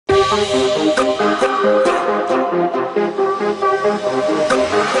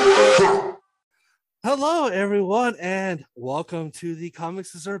Hello, everyone, and welcome to the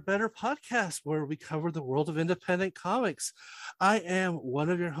Comics Deserve Better podcast, where we cover the world of independent comics. I am one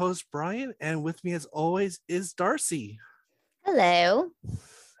of your hosts, Brian, and with me, as always, is Darcy. Hello.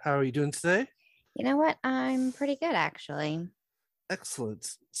 How are you doing today? You know what? I'm pretty good, actually. Excellent.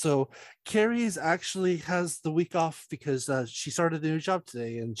 So Carrie's actually has the week off because she started a new job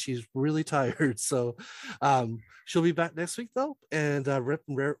today and she's really tired. So she'll be back next week though, and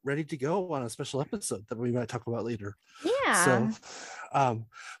ready to go on a special episode that we might talk about later. Yeah. So,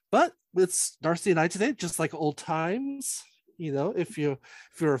 but it's Darcy and I today, just like old times. You know, if you're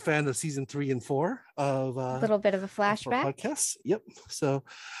a fan of season 3 and 4 of a little bit of a flashback podcast. Yep. So,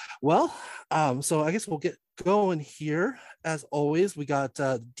 well, so I guess we'll get going here. As always, we got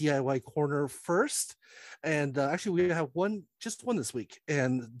DIY corner first, and actually we have just one this week,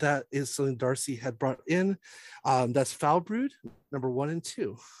 and that is something Darcy had brought in. That's Foul Brood number 1 and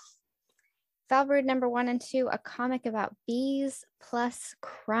 2. Foul Brood number 1 and 2, a comic about bees plus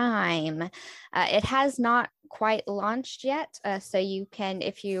crime. It has not quite launched yet, so you can,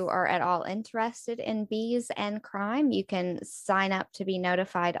 if you are at all interested in bees and crime, you can sign up to be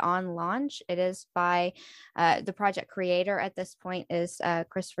notified on launch. It is by the project creator at this point is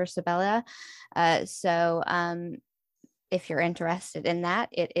Christopher Sebela. So if you're interested in that,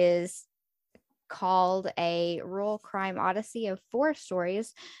 it is called a rural crime odyssey of 4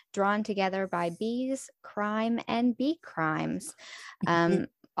 stories drawn together by bees, crime, and bee crimes.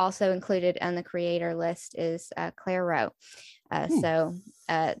 Also included on the creator list is Claire Rowe. So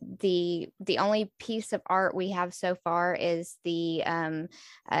the only piece of art we have so far is the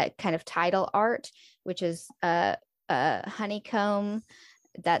kind of title art, which is a honeycomb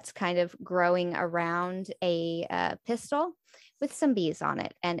that's kind of growing around a pistol with some bees on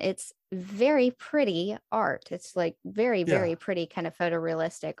it, and it's very pretty art. It's like very pretty kind of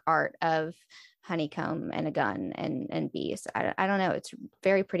photorealistic art of honeycomb and a gun and bees. I don't know, it's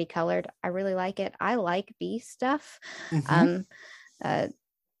very pretty colored. I really like it. I like bee stuff.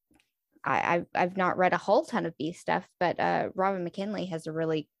 I've not read a whole ton of bee stuff, but Robin McKinley has a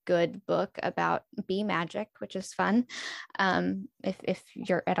really good book about bee magic, which is fun, if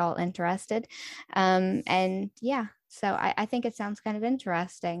you're at all interested. And yeah, so I think it sounds kind of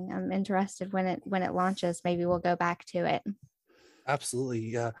interesting. I'm interested when it launches. Maybe we'll go back to it. Absolutely,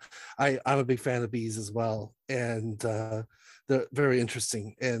 yeah. I'm a big fan of bees as well, and they're very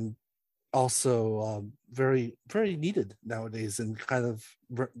interesting and also very, very needed nowadays, and kind of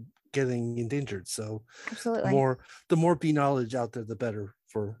getting endangered. So absolutely, the more bee knowledge out there, the better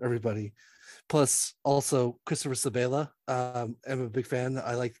for everybody. Plus, also Christopher Sebela. I'm a big fan.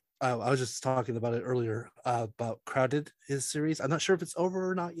 I was just talking about it earlier about Crowded, his series. I'm not sure if it's over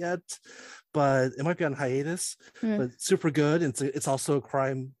or not yet, but it might be on hiatus. But super good. It's also a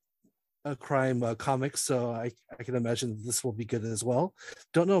crime comic, so I can imagine this will be good as well.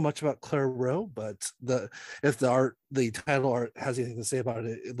 Don't know much about Claire Rowe, but if the title art has anything to say about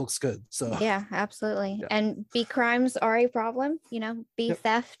it, it looks good. So yeah, absolutely. Yeah. And bee crimes are a problem. You know, bee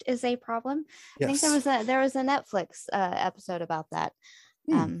theft is a problem. Yes. I think there was a Netflix episode about that.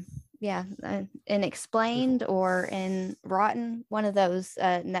 Yeah, in Explained or in Rotten, one of those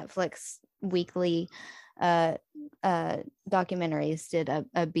Netflix weekly documentaries did a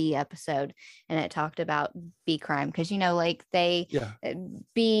bee episode, and it talked about bee crime, because like they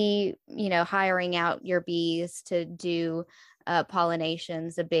bee hiring out your bees to do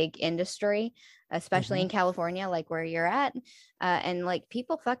pollination's a big industry, especially in California, like where you're at, and like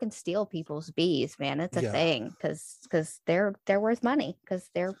people fucking steal people's bees, man. It's a thing, because they're worth money, because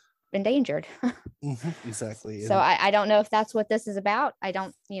they're endangered. Exactly. So I don't know if that's what this is about. I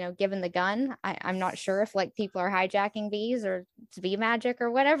don't, given the gun, I'm not sure if like people are hijacking bees or it's bee magic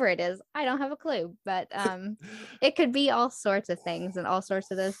or whatever it is. I don't have a clue, but it could be all sorts of things, and all sorts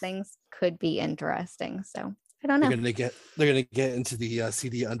of those things could be interesting. So I don't know. They're gonna get into the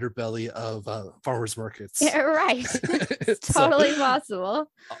seedy underbelly of farmers markets. Yeah, right. It's totally possible.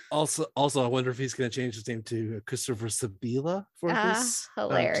 Also, I wonder if he's gonna change his name to Christopher Sebela for this.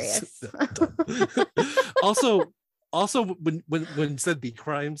 Hilarious. Also, when said bee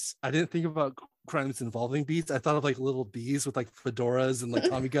crimes, I didn't think about crimes involving bees. I thought of like little bees with like fedoras and like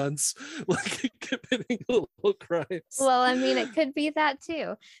Tommy guns, like committing little crimes. Well, I mean, it could be that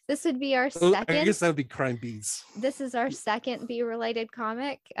too. This would be our second. I guess that would be crime bees. This is our second bee-related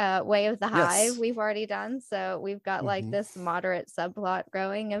comic, Way of the Hive. We've already done, so we've got like this moderate subplot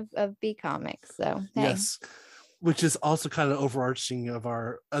growing of bee comics. So hey. Yes. Which is also kind of overarching of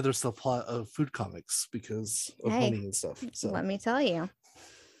our other subplot of food comics because of honey and stuff. So let me tell you.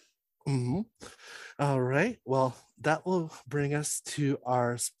 Mhm. All right. Well, that will bring us to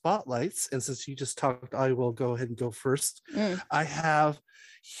our spotlights. And since you just talked, I will go ahead and go first. Mm. I have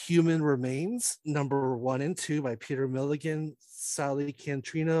Human Remains, number 1 and 2 by Peter Milligan, Sally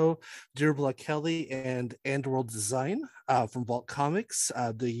Cantrino, Dearbla Kelly, and World Design from Vault Comics.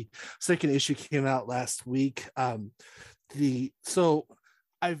 The second issue came out last week. So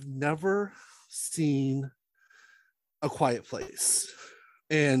I've never seen A Quiet Place.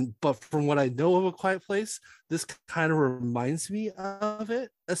 But from what I know of A Quiet Place, this kind of reminds me of it.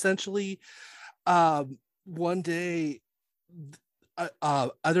 Essentially, one day,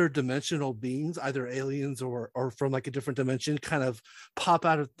 other dimensional beings, either aliens or from like a different dimension, kind of pop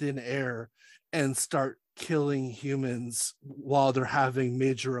out of thin air and start killing humans while they're having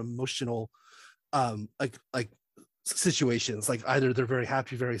major emotional like situations, like either they're very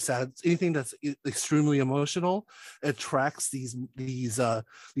happy, very sad, anything that's extremely emotional attracts these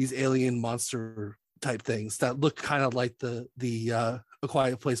alien monster type things that look kind of like the A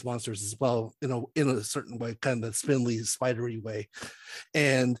Quiet Place monsters as well, in a certain way, kind of spindly spidery way.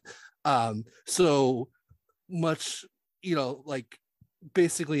 And so much, like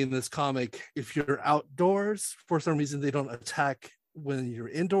basically in this comic, if you're outdoors, for some reason they don't attack when you're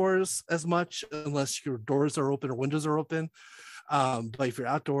indoors as much, unless your doors are open or windows are open. But if you're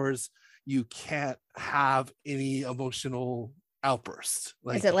outdoors, you can't have any emotional outbursts. Is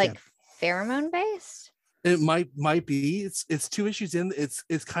Like it you like can't. pheromone based? It might be. It's 2 issues in.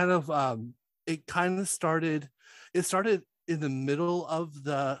 It's kind of it kind of started. It started in the middle of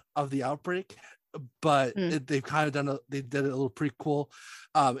the outbreak, but Mm. they've kind of they did a little prequel.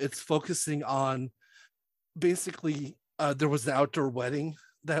 It's focusing on basically there was the outdoor wedding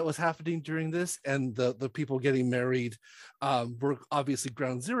that was happening during this, and the people getting married were obviously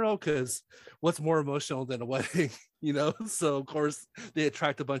ground zero, because what's more emotional than a wedding? So of course they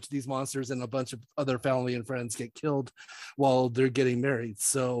attract a bunch of these monsters, and a bunch of other family and friends get killed while they're getting married.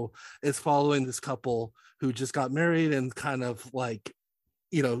 So it's following this couple who just got married and kind of like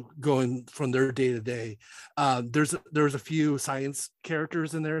going from their day to day. There's a few science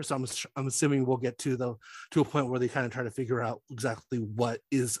characters in there, so I'm assuming we'll get to a point where they kind of try to figure out exactly what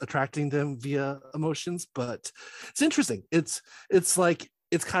is attracting them via emotions. But it's interesting. It's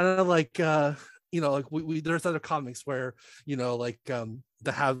kind of like like we there's other comics where like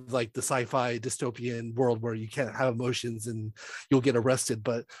to have like the sci-fi dystopian world where you can't have emotions and you'll get arrested.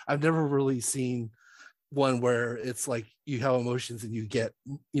 But I've never really seen one where it's like you have emotions and you get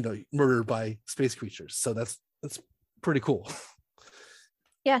murdered by space creatures. So that's pretty cool.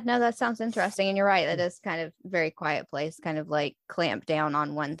 Yeah, no, that sounds interesting. And you're right, that is kind of very Quiet Place, kind of like clamp down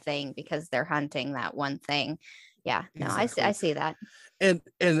on one thing because they're hunting that one thing. Yeah, no, Exactly. I see that. And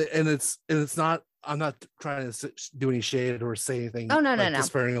it's not, I'm not trying to do any shade or say anything Oh, no, no, like no.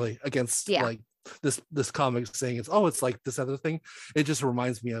 disparagingly against Yeah, like this comic, saying it's like this other thing. It just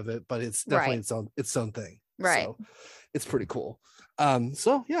reminds me of it, but it's definitely right, its own thing. right. So it's pretty cool.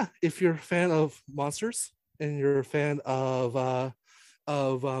 So yeah, if you're a fan of monsters and you're a fan of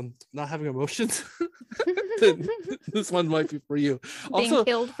not having emotions, then this one might be for you. Being Also,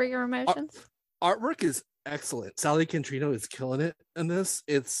 killed for your emotions. artwork is excellent. Sally Cantrino is killing it in this.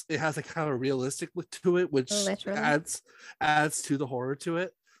 It has a kind of realistic look to it, which Literally. adds to the horror to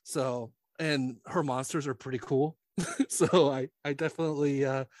it. So, and her monsters are pretty cool. So I definitely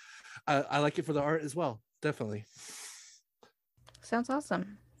I like it for the art as well. Definitely. Sounds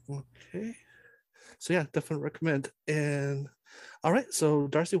awesome. Okay. So yeah, definitely recommend. And all right, so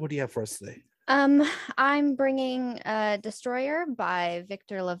Darcy, what do you have for us today? I'm bringing Destroyer by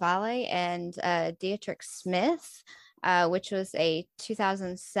Victor Lavalle and Dietrich Smith, which was a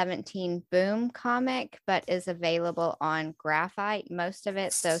 2017 Boom comic, but is available on Graphite, most of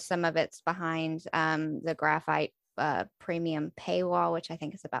it. So some of it's behind the Graphite premium paywall, which I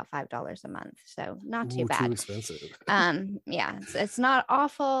think is about $5 a month. So not too Ooh, bad. too expensive. Yeah, it's not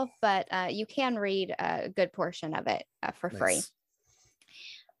awful, but you can read a good portion of it for free.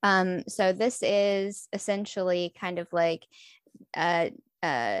 Nice. So this is essentially kind of like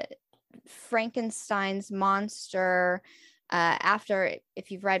Frankenstein's monster. After,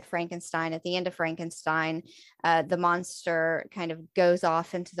 if you've read Frankenstein, at the end of Frankenstein, the monster kind of goes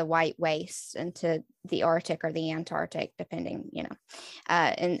off into the white waste, into the Arctic or the Antarctic, depending,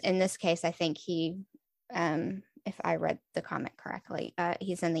 in this case, I think he, if I read the comic correctly,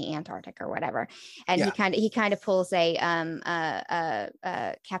 he's in the Antarctic or whatever, and Yeah. he kind of pulls a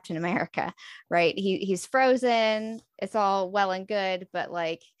Captain America, right? He's frozen. It's all well and good, but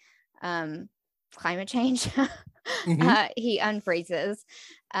like climate change. He unfreezes,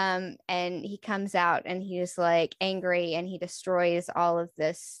 and he comes out and he's like angry and he destroys all of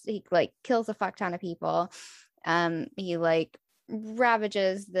this. He like kills a fuck ton of people. He like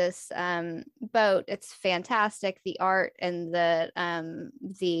ravages this boat. It's fantastic. The art and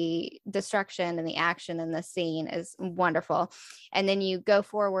the destruction and the action in the scene is wonderful. And then you go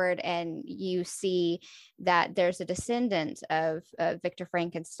forward and you see that there's a descendant of Victor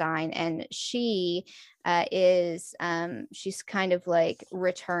Frankenstein, and she is she's kind of like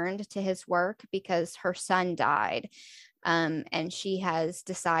returned to his work because her son died, and she has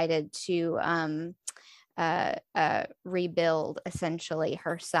decided to rebuild essentially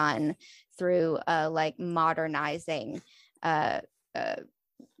her son through like modernizing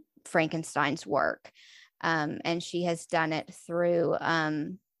Frankenstein's work, and she has done it through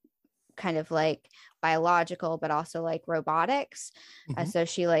kind of like biological but also like robotics. So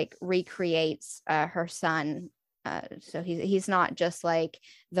she like recreates her son, so he's not just like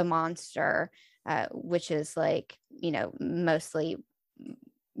the monster, which is like, you know, mostly,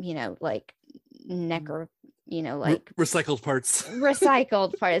 you know, like like recycled parts.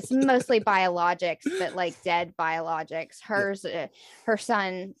 It's mostly biologics, but like dead biologics. Her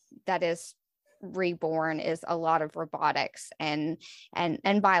son that is reborn is a lot of robotics and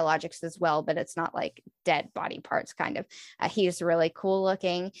biologics as well, but it's not like dead body parts kind of. He's really cool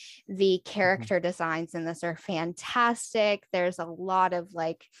looking. The character designs in this are fantastic. There's a lot of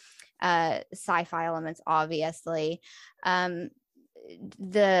like sci-fi elements, obviously.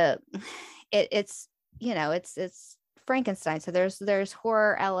 It's you know, it's Frankenstein, so there's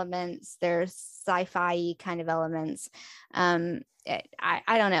horror elements, there's sci-fi kind of elements. I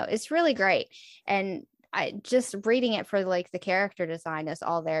don't know, it's really great. And I just reading it for like the character design is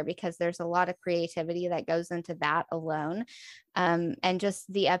all there because there's a lot of creativity that goes into that alone. And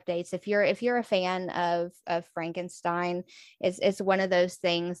just the updates, if you're a fan of Frankenstein, it's one of those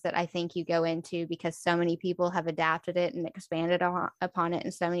things that I think you go into because so many people have adapted it and expanded upon it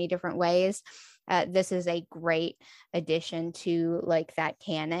in so many different ways. This is a great addition to like that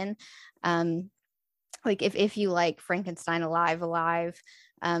canon. Like if you like Frankenstein alive,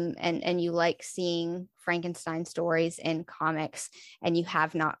 and you like seeing Frankenstein stories in comics, and you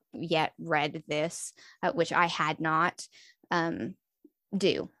have not yet read this, which I had not,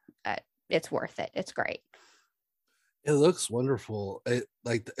 do. It's worth it. It's great. It looks wonderful.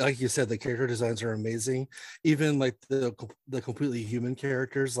 Like you said, the character designs are amazing. Even like the completely human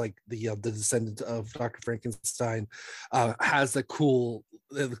characters, like the descendant of Dr. Frankenstein, has the cool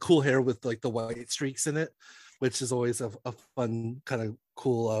hair with like the white streaks in it, which is always a fun kind of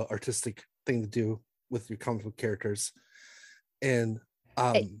cool artistic thing to do with your comic book characters. And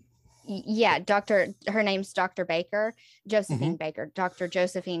yeah, her name's Dr. Baker, Josephine Baker, Dr.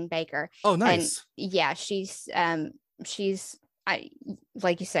 Josephine Baker. Oh, nice. And yeah, she's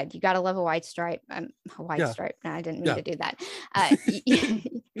like you said, you gotta love a white stripe. Stripe. No, I didn't mean to do that. You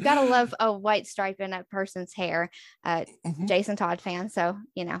gotta love a white stripe in a person's hair. Jason Todd fan, so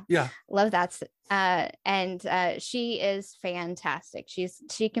you know, love that. And she is fantastic.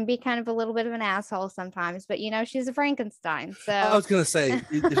 She can be kind of a little bit of an asshole sometimes, but you know, she's a Frankenstein. So I was gonna say,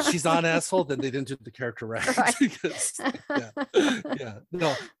 if she's not an asshole, then they didn't do the character right. Because, but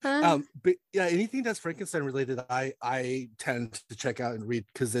yeah, anything that's Frankenstein related, I tend to check out and read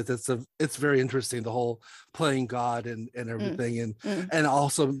because it's very interesting, the whole playing God and everything, and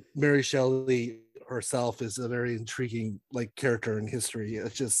also Mary Shelley herself is a very intriguing like character in history.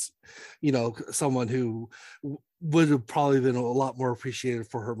 It's just, you know, someone who would have probably been a lot more appreciated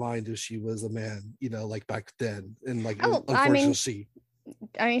for her mind if she was a man, you know, like back then. And like, unfortunately,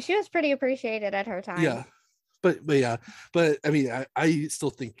 I mean, she was pretty appreciated at her time. Yeah. But I mean, I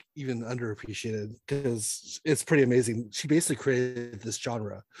still think even underappreciated because it's pretty amazing. She basically created this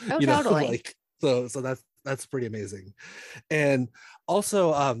genre. You totally. Know, like so that's pretty amazing. And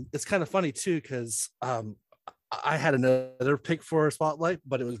also, it's kind of funny too because I had another pick for a spotlight,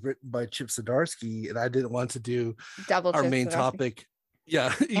 but it was written by Chip Zdarsky, and I didn't want to do our main topic.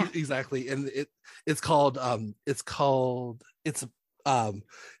 Yeah, exactly. And it's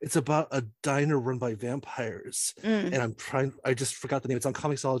about a diner run by vampires, and I just forgot the name. It's on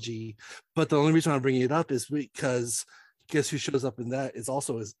Comixology, but the only reason I'm bringing it up is because guess who shows up in that is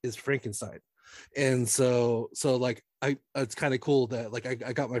Frankenstein. And so like it's kind of cool that like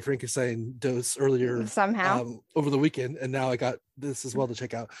I got my Frankenstein dose earlier somehow over the weekend, and now I got this as well to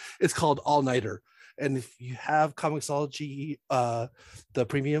check out. It's called All Nighter, and if you have Comixology the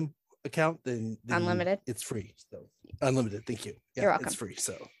premium account, then unlimited, it's free. So unlimited, thank you. You're welcome. It's free,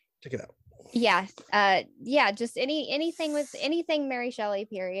 so check it out. Yeah, just anything Mary Shelley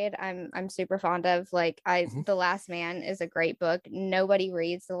period. I'm super fond of. Like Mhm. The Last Man is a great book. Nobody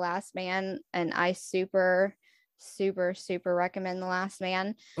reads The Last Man, and I super recommend The Last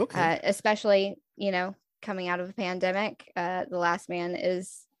Man. Okay, Especially, coming out of a pandemic. The Last Man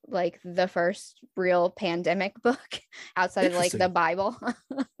is like the first real pandemic book outside of like the interesting. Bible.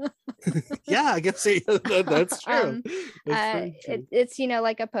 Yeah, I guess that's true. um That's very true. it's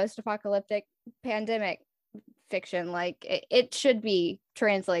like a post-apocalyptic pandemic fiction. Like it should be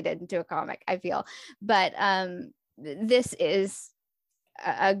translated into a comic, I feel. But this is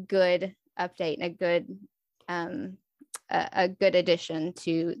a good update and um a good addition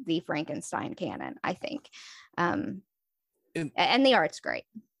to the Frankenstein canon, I think. um And and the art's great.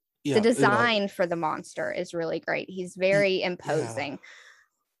 The yeah, design for the monster is really great. He's very yeah, imposing.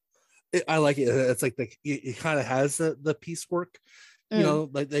 I like it. It's like it kind of has the piecework,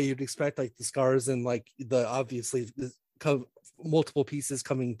 Mm, like that you'd expect, like the scars and like the obviously multiple pieces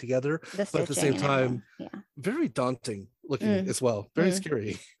coming together, the but at the same stitching and time, everything, yeah. very daunting looking Mm, as well. Very mm,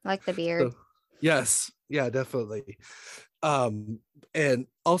 scary. like the beard. So yes, yeah, definitely. Um, and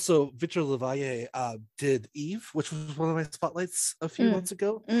also Victor Lavalle did Eve, which was one of my spotlights a few Mm, months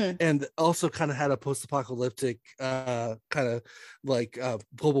ago, mm, and also kind of had a post-apocalyptic kind of like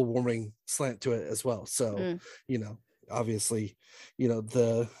global warming slant to it as well. So, mm. you know, obviously,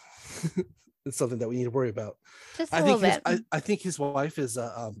 the it's something that we need to worry about. Just I a think little his bit. I think his wife is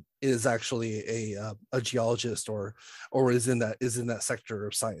actually a geologist or is in that sector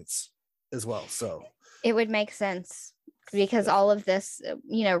of science as well. So It would make sense because all definitely. of this,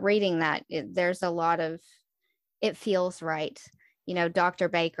 reading that, there's a lot of, it feels right. Dr.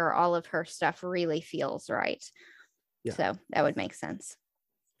 Baker, all of her stuff really feels right. Yeah, So that would make sense.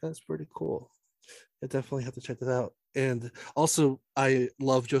 that's pretty cool. I definitely have to check that out. And also, I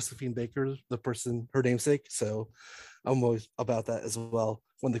love Josephine Baker, the person, her namesake. So I'm always about that as well.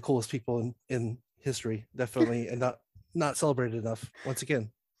 One of the coolest people in history, definitely, and not celebrated enough. Once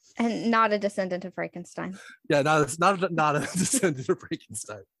again, And not a descendant of Frankenstein, yeah, not a descendant of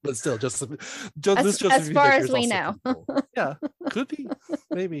Frankenstein, but still, as this as Josephine far Baker as is we also know. pretty cool. Yeah, could be,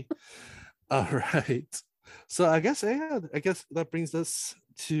 maybe. All right. So I guess, yeah, I guess that brings us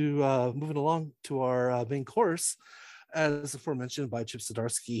to moving along to our main course, as aforementioned by Chip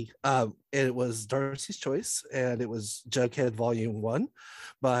Zdarsky. It was Darcy's Choice, and it was Jughead Volume 1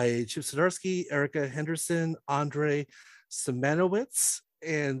 by Chip Zdarsky, Erica Henderson, Andre Semanowitz,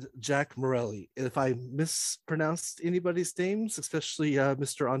 and Jack Morelli. If I mispronounced anybody's names, especially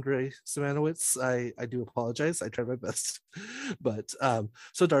Mr. Andre Semanowitz, I do apologize. I tried my best. But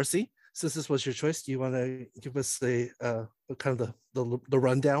so Darcy, since this was your choice, do you want to give us kind of the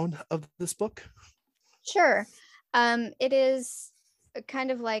rundown of this book? Sure. It is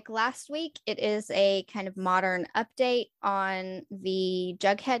kind of like last week. It is a kind of modern update on the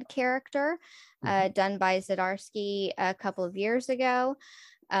Jughead character, Mm-hmm. done by Zdarsky a couple of years ago.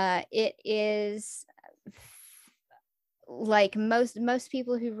 It is like most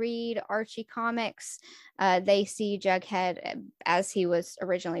people who read Archie comics, they see Jughead as he was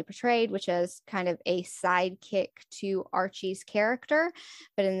originally portrayed, which is kind of a sidekick to Archie's character.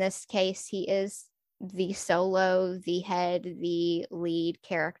 But in this case, he is the head, the lead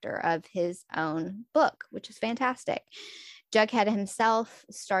character of his own book, which is fantastic. Jughead himself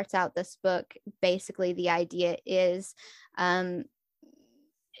starts out this book. Basically, the idea is um,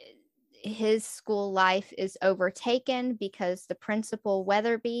 his school life is overtaken because the principal,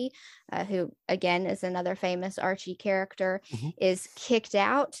 Weatherby, who again is another famous Archie character, Mm-hmm. is kicked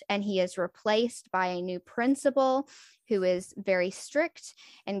out, and he is replaced by a new principal who is very strict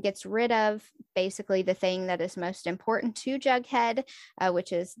and gets rid of basically the thing that is most important to Jughead,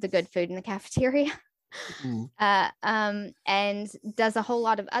 which is the good food in the cafeteria. Mm-hmm. And does a whole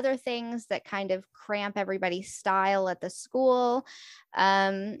lot of other things that kind of cramp everybody's style at the school.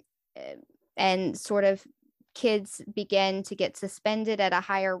 Um, and sort of kids begin to get suspended at a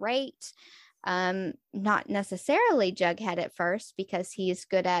higher rate. Not necessarily Jughead at first, because he's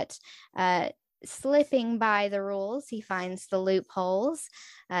good at slipping by the rules. He finds the loopholes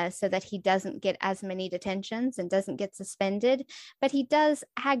so that he doesn't get as many detentions and doesn't get suspended. But he does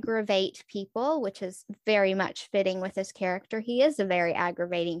aggravate people, which is very much fitting with his character. He is a very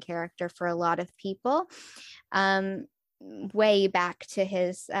aggravating character for a lot of people. Way back to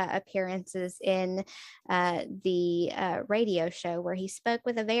his appearances in the radio show where he spoke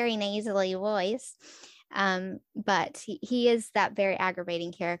with a very nasally voice. But he is that very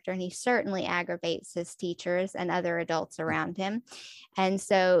aggravating character, and he certainly aggravates his teachers and other adults around him. And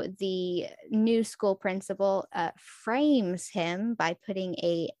so the new school principal frames him by putting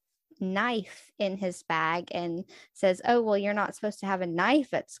a knife in his bag and says, "Oh, well, you're not supposed to have a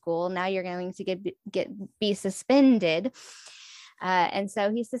knife at school. Now you're going to be suspended." And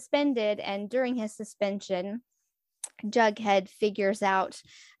so he's suspended, and during his suspension, Jughead figures out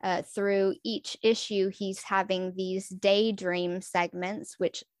through each issue, he's having these daydream segments,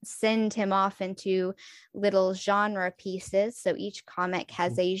 which send him off into little genre pieces. So each comic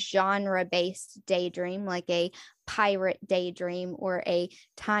has a genre-based daydream, like a pirate daydream, or a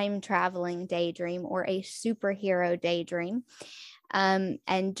time-traveling daydream, or a superhero daydream. And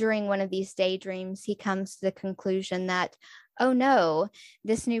during one of these daydreams, he comes to the conclusion that, oh no,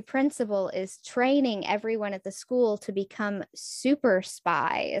 this new principal is training everyone at the school to become super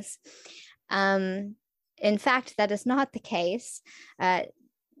spies. In fact, that is not the case.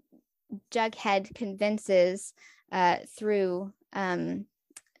 Jughead convinces through,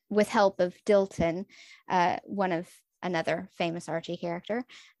 with help of Dilton, another famous Archie character,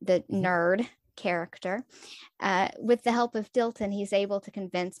 the nerd character. With the help of Dilton, he's able to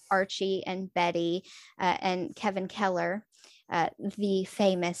convince Archie and Betty and Kevin Keller, the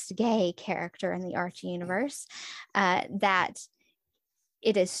famous gay character in the Archie universe, that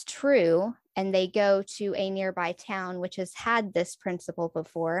it is true. And they go to a nearby town which has had this principal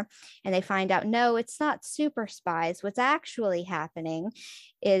before, and they find out, no, it's not super spies. What's actually happening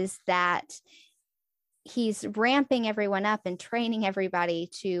is that he's ramping everyone up and training everybody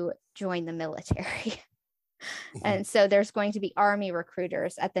to join the military. And so there's going to be army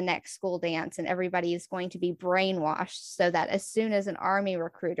recruiters at the next school dance, and everybody is going to be brainwashed so that as soon as an army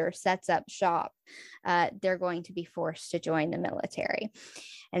recruiter sets up shop, they're going to be forced to join the military.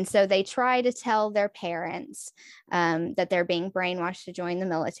 And so they try to tell their parents that they're being brainwashed to join the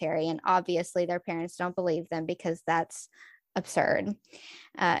military. And obviously their parents don't believe them, because that's absurd.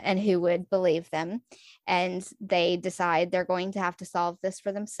 And who would believe them? And they decide they're going to have to solve this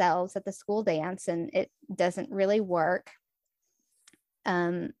for themselves at the school dance, and it doesn't really work.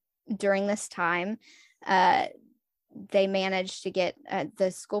 During this time, they managed to get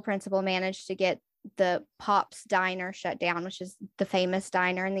the school principal managed to get the Pop's Diner shut down, which is the famous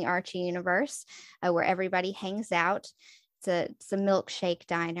diner in the Archie universe, where everybody hangs out. It's a milkshake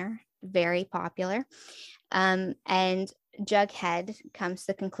diner, very popular. And Jughead comes to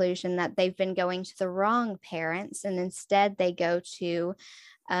the conclusion that they've been going to the wrong parents, and instead they go to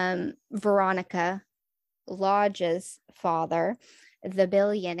Veronica Lodge's father, the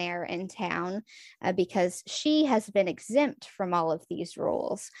billionaire in town, because she has been exempt from all of these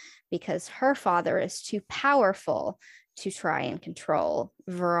rules, because her father is too powerful to try and control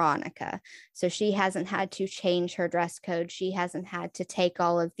Veronica. So she hasn't had to change her dress code. She hasn't had to take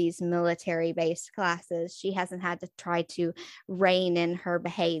all of these military-based classes. She hasn't had to try to rein in her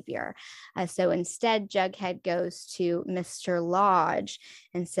behavior. So instead, Jughead goes to Mr. Lodge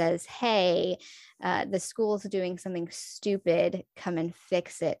and says, hey, the school's doing something stupid. Come and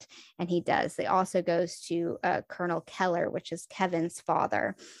fix it. And he does. They also goes to Colonel Keller, which is Kevin's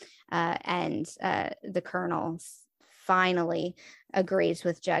father. And the colonel finally agrees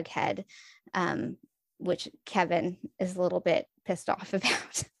with Jughead, which Kevin is a little bit pissed off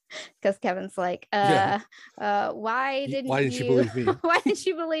about, because Kevin's like, why didn't you believe me? Why didn't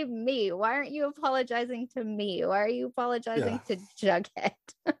you believe me? Why aren't you apologizing to me? Why are you apologizing to Jughead?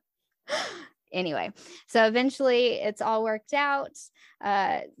 Anyway, so eventually it's all worked out.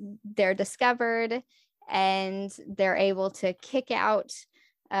 They're discovered, and they're able to kick out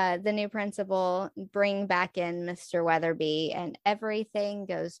the new principal, bring back in Mr. Weatherby, and everything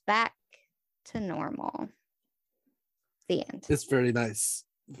goes back to normal. The end. It's very nice,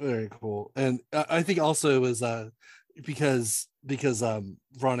 very cool. And I think also it was because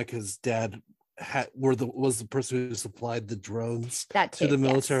Veronica's dad was the person who supplied the drones to the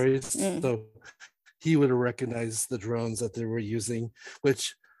military, yes. So he would have recognized the drones that they were using,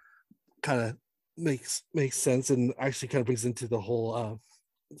 which kind of makes sense, and actually kind of brings into the whole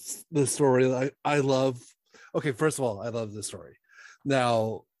the story. I love. Okay, first of all, I love this story.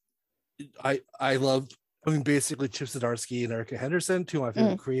 Now, I love. I mean, basically, Chip Zdarsky and Erica Henderson, two of my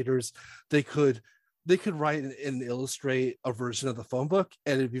favorite creators. They could write and illustrate a version of the phone book,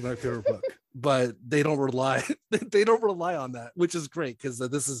 and it'd be my favorite book. But they don't rely. They don't rely on that, which is great, because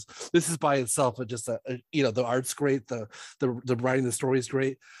this is by itself. Just the art's great. The writing, the story is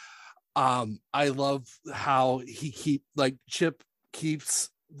great. I love how Chip keeps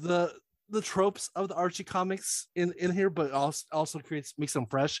the tropes of the Archie comics in here, but also makes them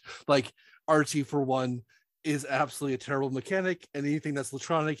fresh. Like Archie, for one, is absolutely a terrible mechanic, and anything that's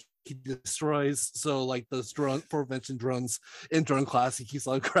electronic, he destroys. So like those drone aforementioned drones in drone class, he keeps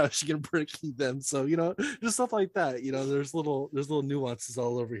on crashing and breaking them. So just stuff like that. There's little nuances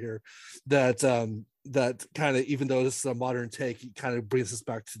all over here that that kind of, even though this is a modern take, it kind of brings us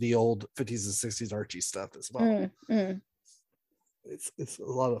back to the old 50s and 60s Archie stuff as well. It's a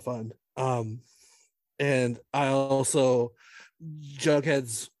lot of fun. And I also,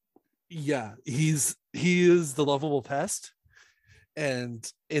 Jughead's, he is the lovable pest, and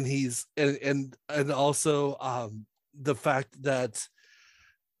he's and also the fact that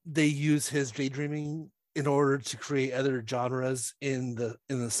they use his daydreaming in order to create other genres in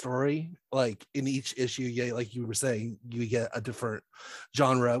the story. Like in each issue, like you were saying, you get a different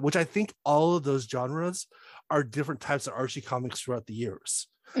genre, which I think all of those genres are different types of Archie comics throughout the years.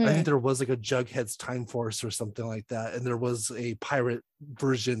 I think there was like a Jughead's Time Force or something like that, and there was a pirate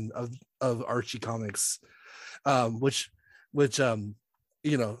version of Archie comics, which which I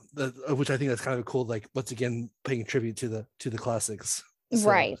think that's kind of cool. Like once again, paying tribute to the classics. So,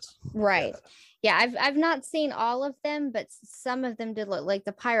 right. Yeah, I've not seen all of them, but some of them did look like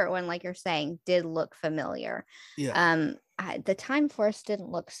the pirate one, like you're saying, did look familiar. Yeah. The Time Force didn't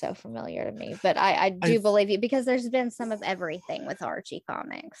look so familiar to me, but I do believe you, because there's been some of everything with Archie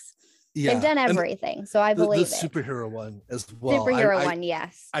comics. Yeah, they've done everything, so I believe the superhero one as well. Superhero one,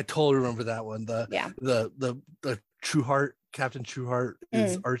 yes. I totally remember that one. The True Heart, Captain Trueheart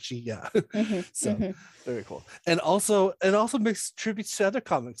is Archie. Yeah. So very cool. And also makes tributes to other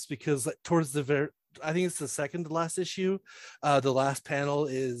comics, because towards the I think it's the second to last issue, the last panel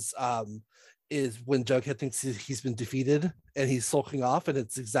is when Jughead thinks he's been defeated and he's sulking off, and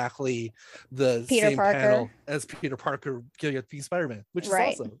it's exactly the same panel as Peter Parker getting a Pink Spider-Man, which is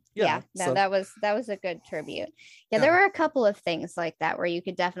awesome. That was a good tribute. There were a couple of things like that where you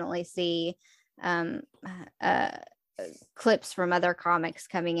could definitely see clips from other comics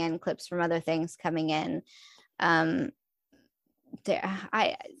coming in, clips from other things coming in.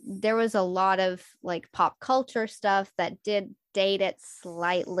 There was a lot of like pop culture stuff that did date it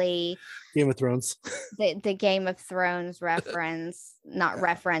slightly. Game of Thrones. The Game of Thrones reference,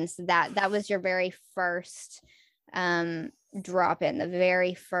 that was your very first drop in. The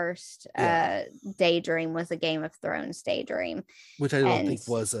very first daydream was a Game of Thrones daydream, which I don't think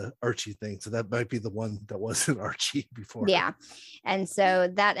was a Archie thing, so that might be the one that wasn't Archie before. And so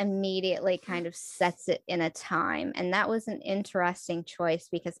that immediately kind of sets it in a time, and that was an interesting choice,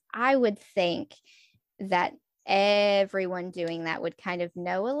 because I would think that everyone doing that would kind of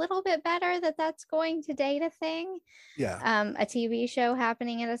know a little bit better that that's going to date a thing. A TV show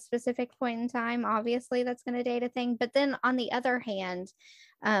happening at a specific point in time, obviously that's going to date a thing. But then on the other hand,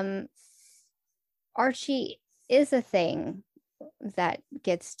 Archie is a thing that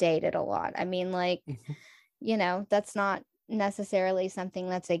gets dated a lot. I mean, like, that's not necessarily something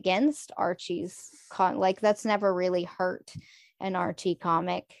that's against Archie's like that's never really hurt an Archie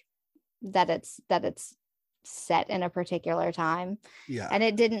comic that it's set in a particular time. And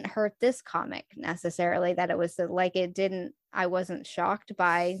it didn't hurt this comic necessarily that it was like, I wasn't shocked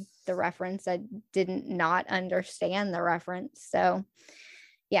by the reference. I didn't not understand the reference. So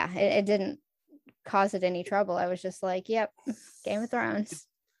it didn't cause it any trouble. I was just like, yep, Game of Thrones.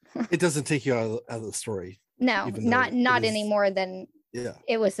 It doesn't take you out of the story. No, not any more than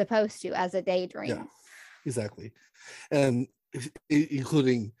it was supposed to as a daydream. Exactly. And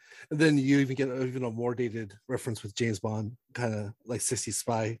including, and then you even get even a more dated reference with James Bond, kind of like 60s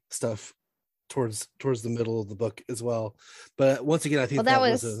spy stuff towards the middle of the book as well. But once again, I think that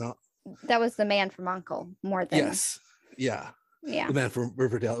was the Man from U.N.C.L.E. more than the Man from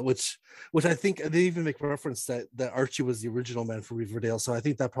Riverdale, which I think they even make reference that Archie was the original Man from Riverdale. So I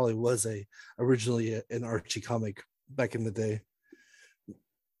think that probably was originally an Archie comic back in the day,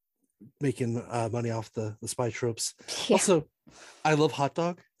 making money off the spy tropes. Also, I love Hot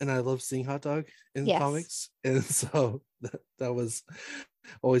Dog, and I love seeing Hot Dog in comics, and so that was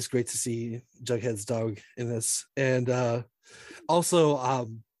always great to see Jughead's dog in this. And also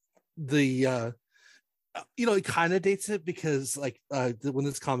the it kind of dates it, because like when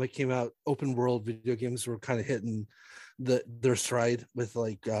this comic came out, open world video games were kind of hitting their stride with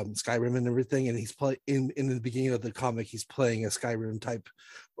like Skyrim and everything, and he's in the beginning of the comic, he's playing a Skyrim type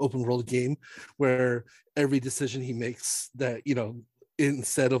open world game where every decision he makes, that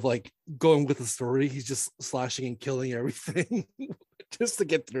instead of like going with the story, he's just slashing and killing everything just to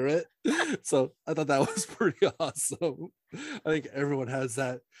get through it. So I thought that was pretty awesome. I think everyone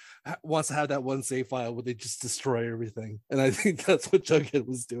wants to have that one save file where they just destroy everything, and I think that's what Jughead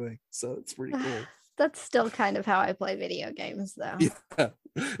was doing, so it's pretty cool. That's still kind of how I play video games, though.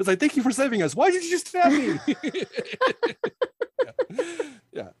 It's like, thank you for saving us. Why did you stab me?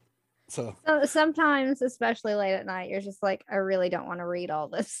 Yeah. So sometimes, especially late at night, you're just like, I really don't want to read all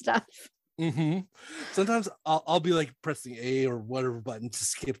this stuff. Sometimes I'll be like pressing A or whatever button to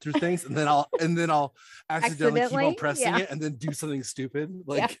skip through things, and then I'll accidentally keep on pressing it and then do something stupid,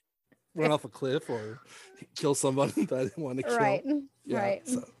 like run off a cliff or kill someone that I didn't want to kill. Right.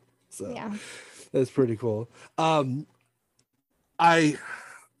 So that's pretty cool. I'm a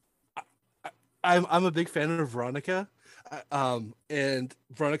big fan of Veronica. And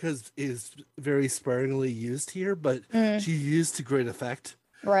Veronica is very sparingly used here, but she's used to great effect.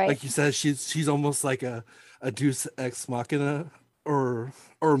 Right. Like you said, she's almost like a Deus Ex Machina or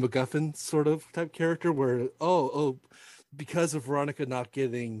MacGuffin sort of type character where because of Veronica not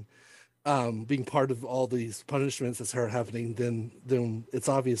getting being part of all these punishments that's her happening, then it's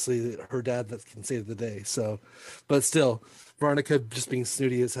obviously her dad that can save the day. So, but still, Veronica just being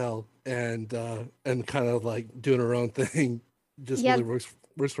snooty as hell and kind of like doing her own thing just really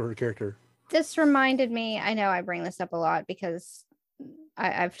works for her character. This reminded me, I know I bring this up a lot because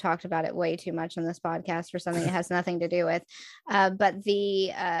I've talked about it way too much on this podcast for something it has nothing to do with. But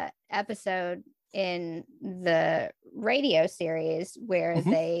the episode in the radio series where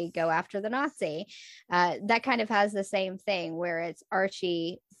they go after the Nazi, that kind of has the same thing where it's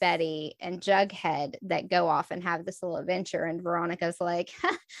Archie, Betty, and Jughead that go off and have this little adventure, and Veronica's like,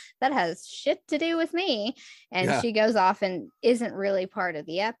 that has shit to do with me, and she goes off and isn't really part of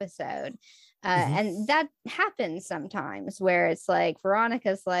the episode. And that happens sometimes where it's like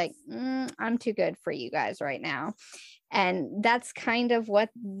Veronica's like, I'm too good for you guys right now. And that's kind of what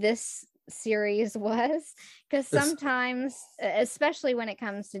this series was, because sometimes, especially when it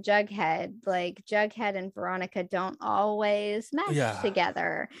comes to Jughead, like Jughead and Veronica don't always mesh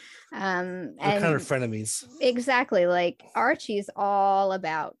together. They're kind of frenemies. Exactly. Like Archie's all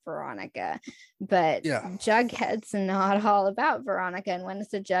about Veronica, but Jughead's not all about Veronica. And when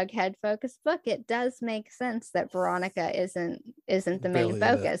it's a Jughead focused book, it does make sense that Veronica isn't the main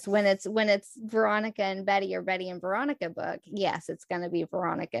focus. When it's Veronica and Betty or Betty and Veronica book, yes, it's going to be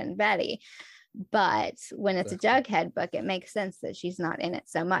Veronica and Betty. But when it's a Jughead book, it makes sense that she's not in it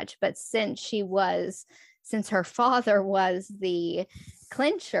so much. But since her father was the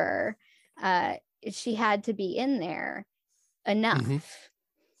clincher, she had to be in there enough.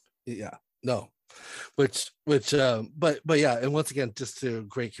 But yeah, and once again, just to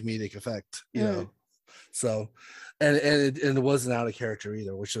great comedic effect, you know. So and it wasn't out of character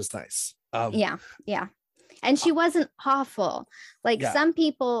either, which was nice. And she wasn't awful. Like some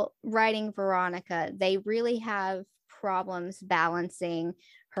people writing Veronica, they really have problems balancing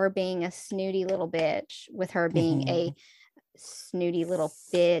her being a snooty little bitch with her being a snooty little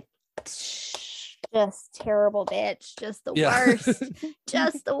bitch, just terrible bitch, just the worst,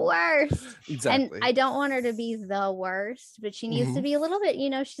 just the worst. Exactly. And I don't want her to be the worst, but she needs to be a little bit,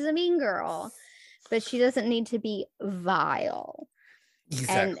 she's a mean girl, but she doesn't need to be vile.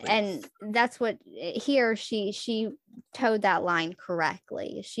 Exactly. And that's what here she towed that line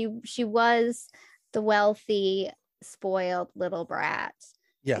correctly. She was the wealthy, spoiled little brat,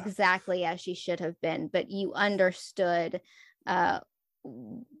 exactly as she should have been, but you understood that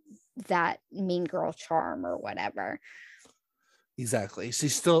mean girl charm or whatever. Exactly. She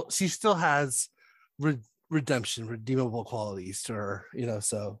still has redemption, redeemable qualities to her,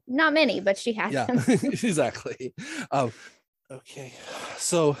 so not many, but she has them. Exactly. Okay,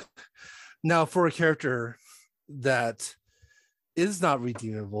 so now for a character that is not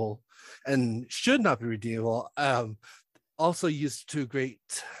redeemable and should not be redeemable, also used to great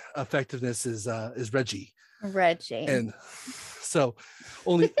effectiveness is Reggie. And so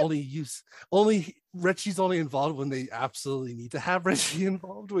Reggie's only involved when they absolutely need to have Reggie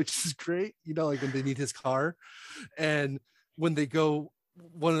involved, which is great, like when they need his car. And when they go,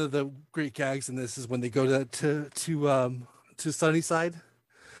 one of the great gags in this is when they go to Sunnyside,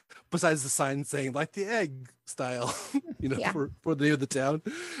 besides the sign saying like the egg style, for the name of the town,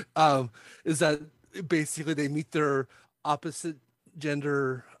 is that basically they meet their opposite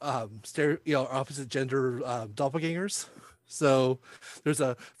gender doppelgangers. So there's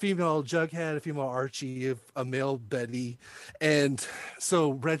a female Jughead, a female Archie, a male Betty. And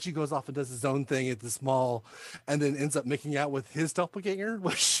so Reggie goes off and does his own thing at this mall and then ends up making out with his doppelganger,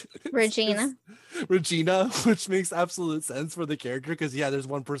 which Regina, which makes absolute sense for the character because there's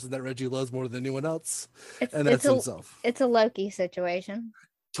one person that Reggie loves more than anyone else. And that's himself. It's a Loki situation.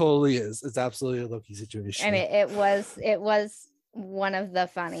 Totally is. It's absolutely a Loki situation. I mean, it was one of the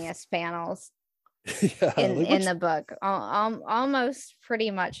funniest panels in the book, almost pretty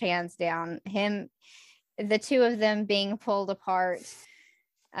much hands down. The two of them being pulled apart,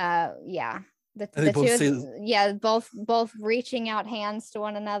 And they The two, both say, yeah, both reaching out hands to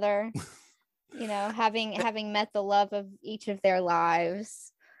one another, having met the love of each of their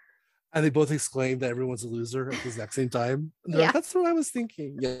lives. and they both exclaim that everyone's a loser at the exact same time. And they're Yeah. like, that's what I was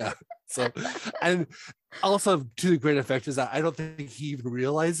thinking. Yeah. So, and also to the great effect is that I don't think he even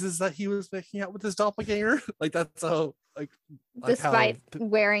realizes that he was making out with his doppelganger. Like that's so Despite how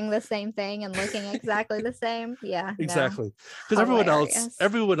wearing the same thing and looking exactly the same. Yeah. exactly, because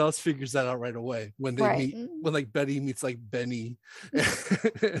everyone else figures that out right away when they Right. meet, when like Betty meets like Benny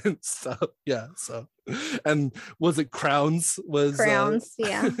and stuff. Yeah. So, and was it Crowns.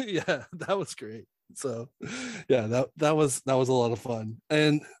 Yeah. yeah, that was great. So yeah, that was a lot of fun.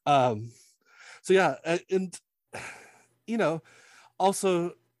 And so yeah, and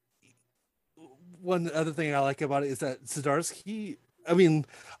also one other thing I like about it is that Zdarsky, I mean,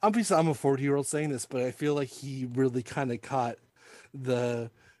 obviously I'm a 40-year-old saying this, but I feel like he really kind of caught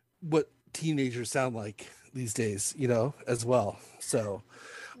what teenagers sound like these days, as well. So,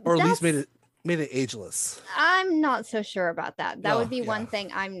 or at least made it ageless. I'm not so sure about that. That would be yeah. one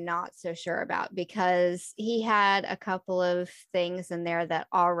thing I'm not so sure about, because he had a couple of things in there that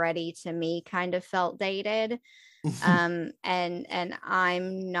already to me kind of felt dated. And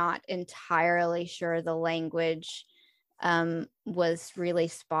I'm not entirely sure the language was really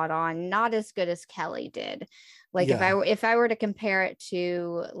spot on, not as good as Kelly did. Like if I were to compare it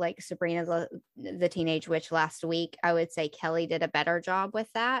to like Sabrina the Teenage Witch last week, I would say Kelly did a better job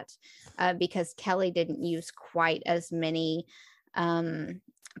with that, because Kelly didn't use quite as many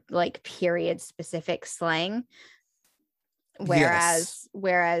like period specific slang, whereas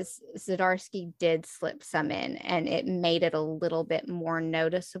Zdarsky did slip some in, and it made it a little bit more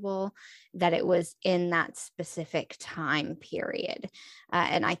noticeable that it was in that specific time period.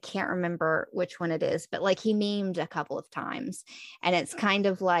 And I can't remember which one it is, but like he memed a couple of times, and it's kind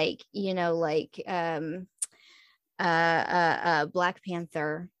of like Black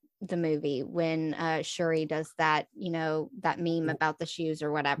Panther the movie, when Shuri does that, that meme about the shoes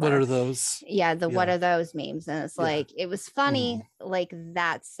or whatever. What are those? What are those memes? And it's like, it was funny like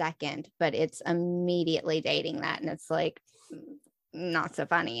that second, but it's immediately dating that, and it's like not so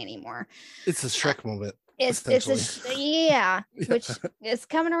funny anymore. It's a Shrek moment. Which is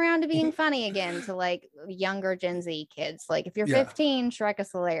coming around to being funny again to like younger Gen Z kids. Like if you're 15, Shrek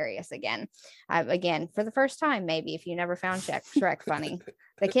is hilarious again. Again, for the first time, maybe, if you never found Shrek funny.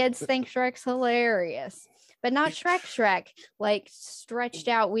 The kids think Shrek's hilarious, but not Shrek, like stretched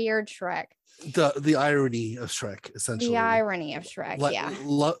out weird Shrek. The irony of Shrek, essentially. The irony of Shrek,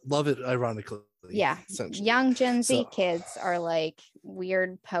 love it ironically. Yeah, young Gen Z kids are like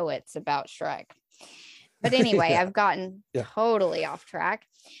weird poets about Shrek. But anyway, I've gotten totally off track.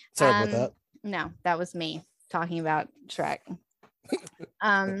 Sorry about that. No, that was me talking about Shrek.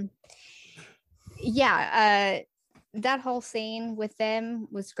 That whole scene with them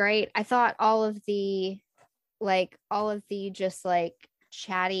was great. I thought all of the just like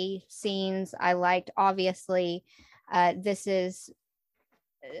chatty scenes I liked. Obviously, this is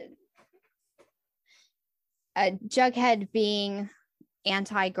Jughead being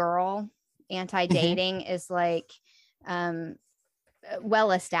anti-girl, anti-dating is like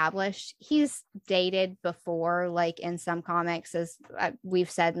well established. He's dated before, like in some comics, as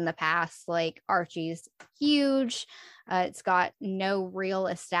we've said in the past. Like Archie's huge. It's got no real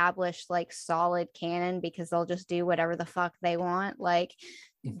established like solid canon, because they'll just do whatever the fuck they want. Like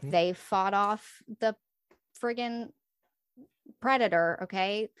they fought off the friggin' Predator.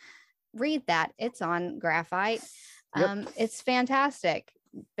 Okay, read that, it's on Graphite. It's fantastic.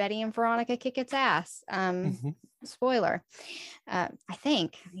 Betty and Veronica kick its ass. Spoiler. I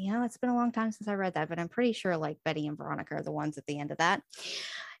think, it's been a long time since I read that, but I'm pretty sure like Betty and Veronica are the ones at the end of that.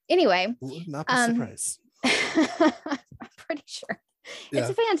 Anyway, would not be surprised. I'm pretty sure. It's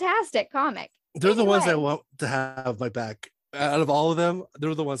a fantastic comic. They're the ones I want to have my back. Out of all of them,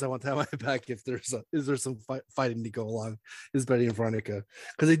 they're the ones I want to have my back. If there's some fighting to go along, is Betty and Veronica,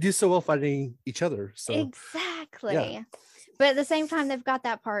 because they do so well fighting each other. So exactly. But at the same time, they've got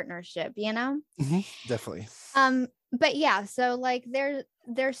that partnership, definitely. But yeah, so like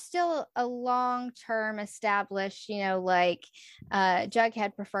there's still a long-term established, Jughead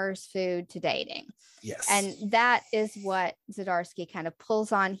prefers food to dating. Yes. And that is what Zdarsky kind of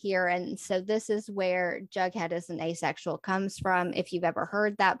pulls on here. And so this is where Jughead as an asexual comes from. If you've ever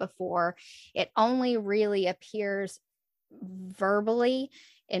heard that before, it only really appears verbally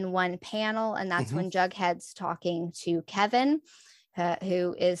in one panel, and that's when Jughead's talking to Kevin,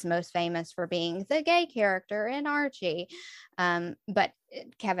 who is most famous for being the gay character in Archie. But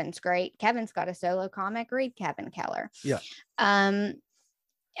Kevin's great. Kevin's got a solo comic. Read Kevin Keller.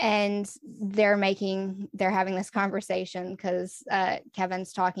 And they're having this conversation because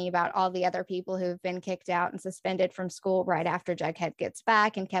Kevin's talking about all the other people who've been kicked out and suspended from school right after Jughead gets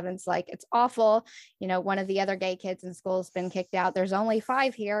back. And Kevin's like, it's awful. You know, one of the other gay kids in school has been kicked out. There's only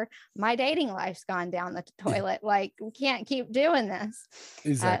 5 here. My dating life's gone down the toilet. Like, we can't keep doing this.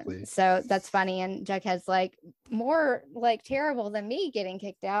 Exactly. So that's funny. And Jughead's like, more like terrible than me getting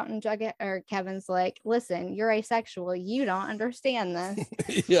kicked out. And Kevin's like, listen, you're asexual. You don't understand this.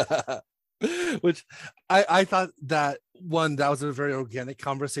 Yeah. Which I thought that was a very organic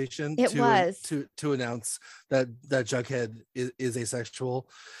conversation. It was to announce that Jughead is asexual,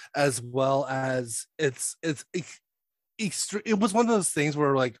 as well as it was one of those things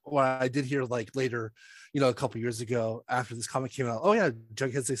where, like, what I did hear like later, you know, a couple years ago after this comic came out, oh yeah,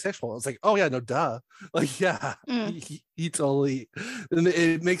 Jughead's asexual. I was like, oh yeah, no duh. Like, yeah, he totally, and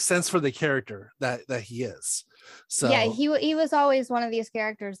it makes sense for the character that he is. So yeah, he was always one of these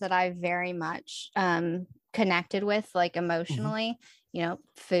characters that I very much connected with, like, emotionally. You know,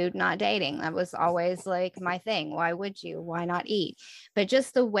 food, not dating. That was always like my thing. Why would you? Why not eat? But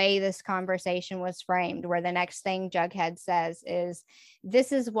just the way this conversation was framed, where the next thing Jughead says is,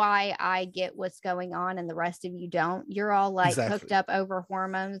 this is why I get what's going on and the rest of you don't. You're all like hooked up over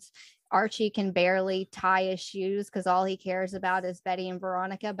hormones. Archie can barely tie his shoes because all he cares about is Betty and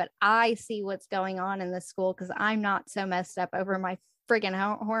Veronica. But I see what's going on in the school because I'm not so messed up over my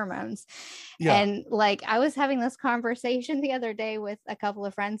friggin' hormones. Yeah. And like, I was having this conversation the other day with a couple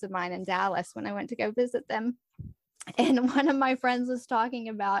of friends of mine in Dallas when I went to go visit them. And one of my friends was talking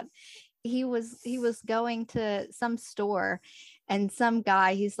about, he was going to some store, and some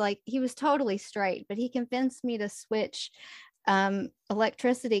guy, he's like, he was totally straight, but he convinced me to switch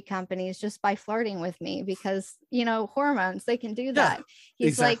electricity companies just by flirting with me because, you know, hormones, they can do that.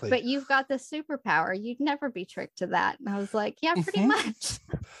 He's exactly. Like, but you've got the superpower, you'd never be tricked to that. And I was like, yeah, pretty much.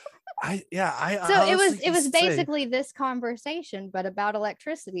 So it was basically this conversation, but about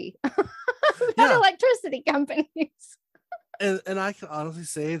electricity. About electricity companies. And I can honestly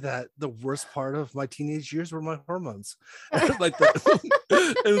say that the worst part of my teenage years were my hormones. Like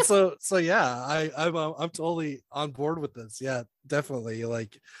and so yeah, I'm totally on board with this. Yeah, definitely.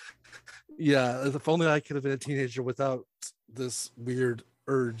 Like, yeah, if only I could have been a teenager without this weird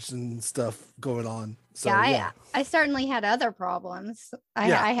urge and stuff going on. So yeah, I certainly had other problems. I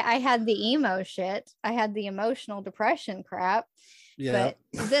had the emo shit. I had the emotional depression crap. Yeah.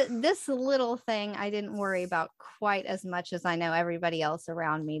 But this little thing I didn't worry about quite as much as I know everybody else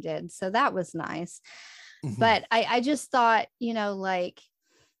around me did. So that was nice. But I just thought, you know, like,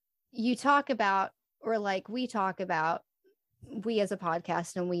 you talk about, or like we talk about, we as a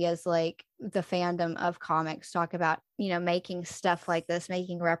podcast and we as like the fandom of comics talk about, you know, making stuff like this,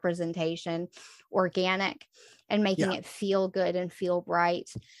 making representation organic and making it feel good and feel bright.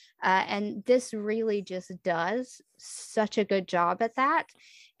 And this really just does such a good job at that.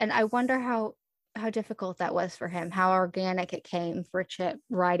 And I wonder how difficult that was for him, how organic it came for Chip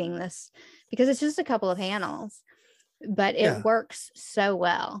writing this, because it's just a couple of panels, but it works so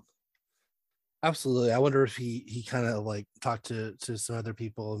well. Absolutely. I wonder if he kind of like talked to some other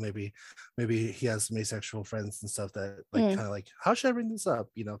people. Maybe he has some asexual friends and stuff that like kind of like, how should I bring this up?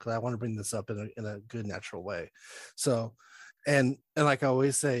 You know, because I want to bring this up in a good, natural way. So, and like I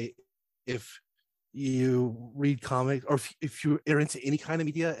always say, if you read comics, or if you are into any kind of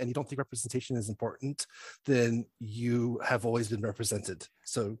media and you don't think representation is important, then you have always been represented.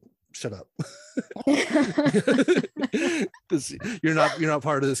 So shut up. you're not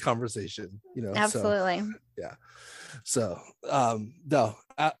part of this conversation, you know. Absolutely. So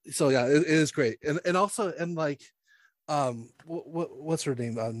so yeah, it is great. And also, and like what's her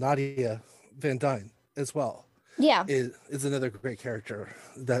name, Nadia Van Dyne as well, is another great character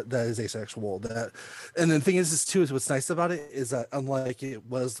that is asexual. That, and the thing is too, is what's nice about it is that, unlike it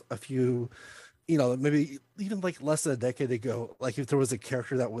was a few, you know, maybe even like less than a decade ago, like if there was a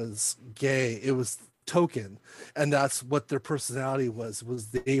character that was gay, it was Token, and that's what their personality was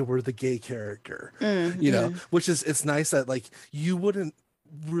they were the gay character. You know, which is, it's nice that like you wouldn't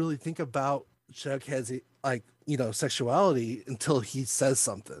really think about Jughead's like, you know, sexuality until he says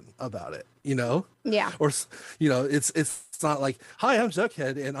something about it, you know. Or, you know, it's not like, hi, I'm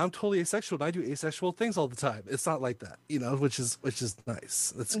Jughead and I'm totally asexual and I do asexual things all the time. It's not like that, you know, which is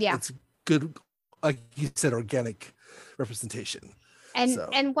nice. It's good, like you said, organic representation.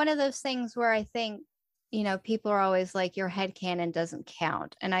 And one of those things where I think, you know, people are always like, your headcanon doesn't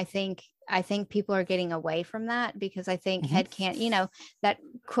count. And I think people are getting away from that, because I think headcanon, you know, that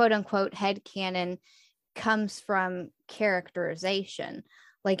quote unquote headcanon comes from characterization.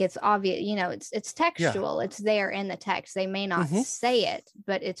 like it's obvious, it's Yeah. textual, it's there in the text. They may not Hmm. say it,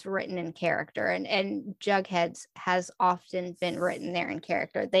 but it's written in character, and Jughead's has often been written there in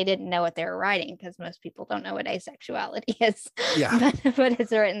character. They didn't know what they were writing because most people don't know what asexuality is, Yeah, but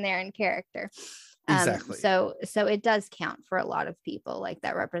it's written there in character. exactly. So it does count for a lot of people. Like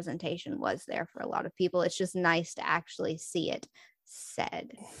that representation was there for a lot of people. It's just nice to actually see it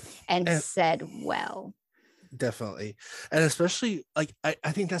said, and And said well. definitely. And especially like I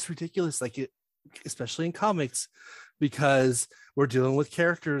think that's ridiculous. Like especially in comics, because we're dealing with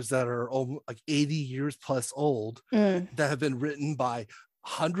characters that are like 80 years plus old Mm, that have been written by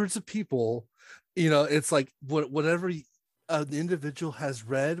hundreds of people. It's like whatever an individual has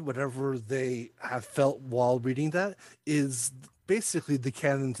read, whatever they have felt while reading that is basically the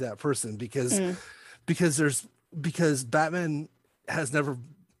canon to that person, because mm. because there's because Batman has never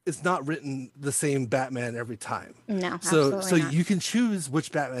it's not written the same Batman every time. No, So absolutely not. you can choose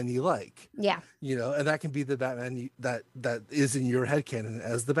which Batman you like, Yeah, and that can be the Batman that is in your head canon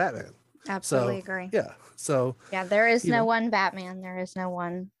as the Batman. absolutely So agree. yeah. So Yeah, there is you no know, one Batman. There is no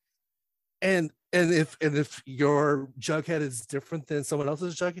one. and if your Jughead is different than someone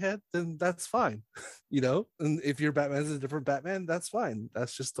else's Jughead, then that's fine. And if your Batman is a different Batman, that's fine.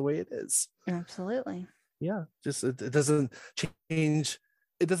 That's just the way it is. Absolutely. Yeah, just it doesn't change.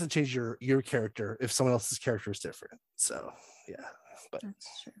 It doesn't change your character if someone else's character is different. So yeah, but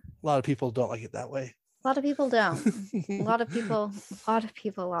That's true. a lot of people don't like it that way. A lot of people don't. A lot of people, a lot of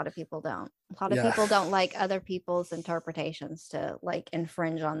people, a lot of people don't. A lot of Yeah, people don't like other people's interpretations to like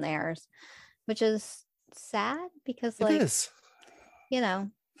infringe on theirs, which is sad because it like, is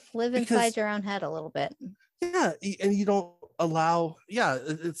live inside because your own head a little bit. yeah, and you don't allow. Yeah,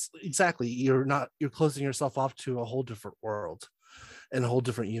 it's exactly. You're closing yourself off to a whole different world and a whole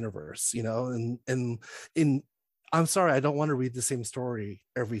different universe. And I'm sorry, I don't want to read the same story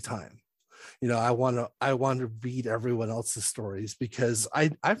every time. I want to read everyone else's stories because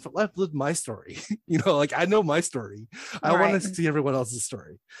I've lived my story. Like I know my story. I want Right. to see everyone else's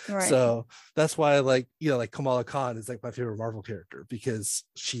story. Right. So that's why like Kamala Khan is like my favorite Marvel character because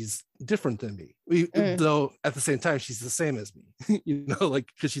she's different than me. Though at the same time she's the same as me. Like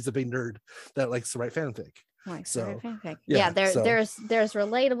because she's a big nerd that likes to write fanfic. Like So fanfic. Yeah, yeah, there so there's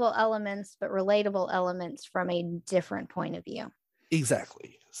relatable elements, but relatable elements from a different point of view.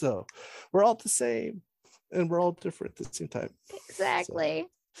 exactly. So we're all the same and we're all different at the same time. Exactly.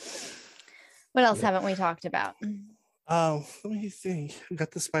 What else Yeah. haven't we talked about? Let me think. We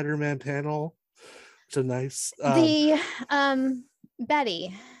got the Spider-Man panel, which is nice. The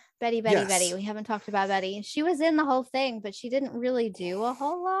Betty. Yes. Betty. We haven't talked about Betty. She was in the whole thing, but she didn't really do a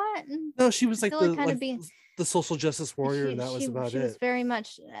whole lot. No, she was I like feel the like kind like of being the social justice warrior, she and that was about she was it. very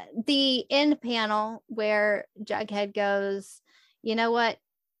much the end panel where Jughead goes, you know what?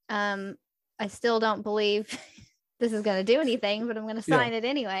 I still don't believe this is going to do anything, but I'm going to sign it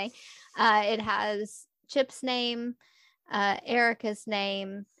anyway. It has Chip's name, Erica's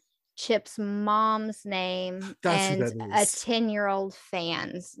name, Chip's mom's name, and a 10-year-old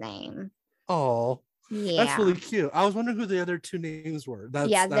fan's name. Oh, yeah, that's really cute. I was wondering who the other two names were.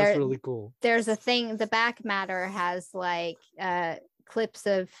 That's really cool. There's a thing. The back matter has like clips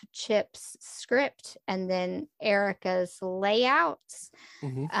of Chip's script and then Erica's layouts.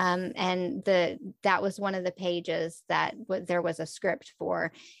 Mm-hmm. And that was one of the pages that there was a script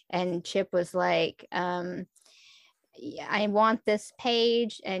for, and Chip was like, I want this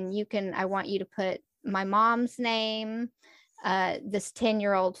page, and I want you to put my mom's name, this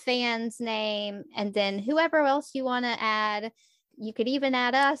 10-year-old fan's name, and then whoever else you want to add. You could even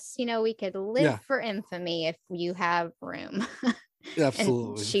add us, we could live for infamy if you have room.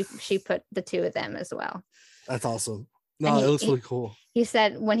 Absolutely. And she put the two of them as well. That's awesome. No, it was really cool. He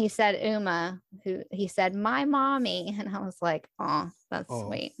said, when he said Uma, he said, my mommy. And I was like, oh, that's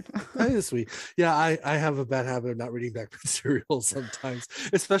sweet. That is sweet. Yeah, I have a bad habit of not reading back material sometimes,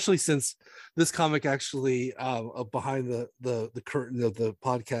 especially since this comic actually behind the curtain of the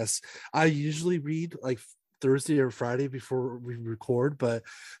podcast, I usually read like Thursday or Friday before we record, but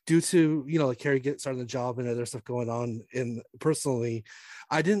due to like Carrie starting the job and other stuff going on, and personally,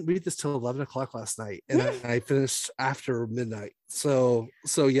 I didn't read this till 11 o'clock last night, and I finished after midnight. So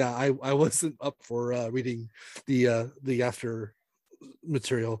yeah, I wasn't up for reading the after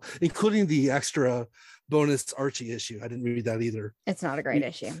material, including the extra bonus Archie issue. I didn't read that either. It's not a great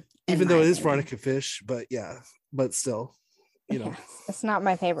issue, even though it is Veronica Fish, but still. It's not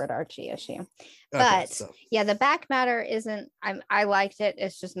my favorite Archie issue, but yeah, the back matter isn't. I liked it.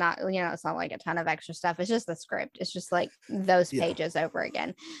 It's just not. It's not like a ton of extra stuff. It's just the script. It's just like those pages over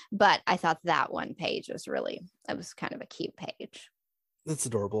again. But I thought that one page was it was kind of a cute page. that's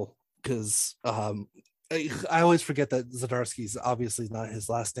adorable because I always forget that Zdarsky is obviously not his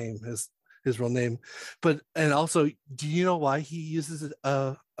last name, his real name. But and also, do you know why he uses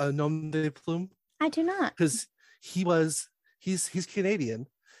a nom de plume? I do not. Because he's Canadian,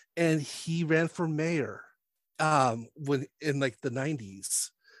 and he ran for mayor when in like the 90s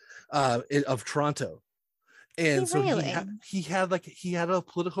of Toronto. And so Really? he had a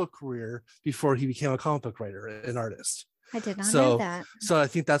political career before he became a comic book writer and artist. I did not know So that. so I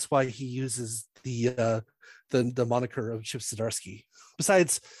think that's why he uses the moniker of Chip Zdarsky.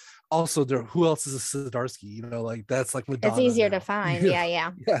 Besides, also there, who else is a Zdarsky? You know, like that's like Madonna. It's easier now. to find.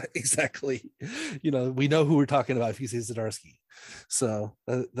 Yeah. Yeah, exactly. You know, we know who we're talking about if you say Zdarsky. So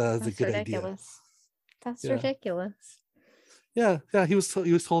that's a good ridiculous. idea. That's ridiculous. Yeah, he was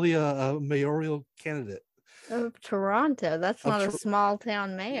totally a mayoral candidate of Toronto. That's not a small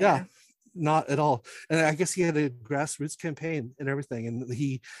town mayor. Yeah, not at all. And I guess he had a grassroots campaign and everything, and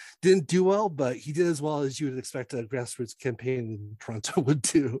he didn't do well, but he did as well as you would expect a grassroots campaign in Toronto would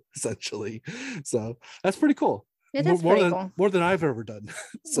do, essentially. So that's pretty cool. It is pretty cool. More than I've ever done.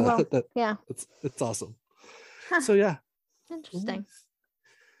 So well, yeah, it's awesome. Huh. So yeah, interesting.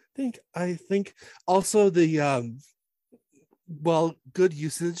 I think also the good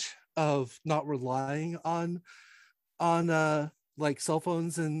usage of not relying on like cell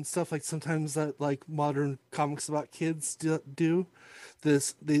phones and stuff, like sometimes that like modern comics about kids do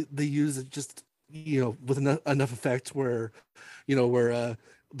this, they use it just, you know, with enough effect where, you know, where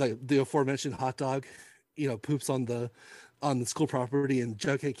the aforementioned hot dog, you know, poops on the school property, and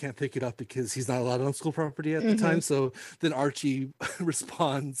Jughead can't pick it up because he's not allowed on school property at the time. So then Archie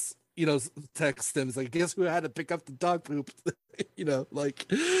responds, you know, text them, it's like, guess who had to pick up the dog poop? You know,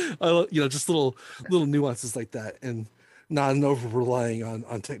 like, you know, just little nuances like that, and not over relying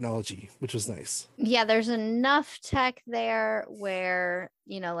on technology, which was nice. Yeah, there's enough tech there where,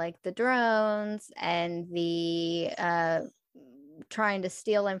 you know, like the drones and the trying to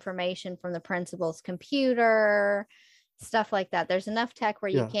steal information from the principal's computer, stuff like that. There's enough tech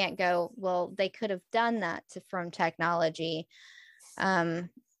where you can't go, well, they could have done that from technology.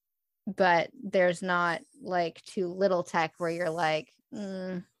 But there's not like too little tech where you're like,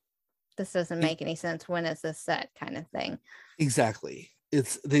 this doesn't make any sense. When is this set, kind of thing? Exactly.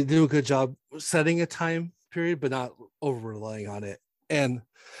 They do a good job setting a time period, but not over relying on it. And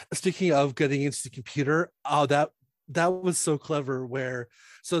speaking of getting into the computer, that was so clever, where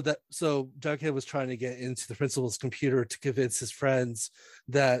so Jughead was trying to get into the principal's computer to convince his friends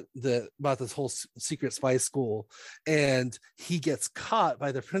that about this whole secret spy school, and he gets caught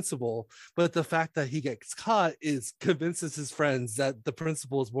by the principal. But the fact that he gets caught convinces his friends that the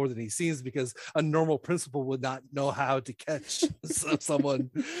principal is more than he seems, because a normal principal would not know how to catch someone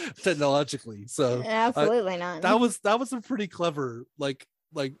technologically. So absolutely not. That was a pretty clever like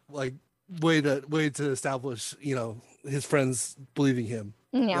way to establish, you know, his friends believing him.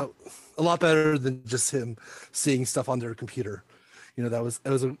 Yeah, a lot better than just him seeing stuff on their computer. You know, it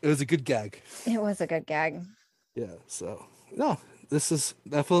was a good gag. It was a good gag. Yeah. So no, this is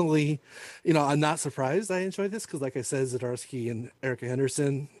definitely, you know, I'm not surprised I enjoyed this, because like I said, Zdarsky and Erica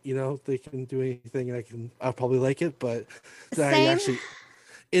Henderson, you know, they can do anything, and I'll probably like it, but I actually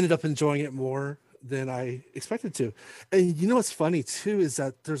ended up enjoying it more than I expected to. And you know what's funny too is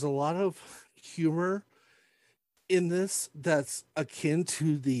that there's a lot of humor in this that's akin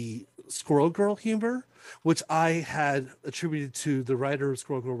to the Squirrel Girl humor, which I had attributed to the writer of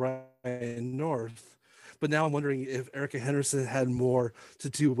Squirrel Girl, Ryan North. But now I'm wondering if Erica Henderson had more to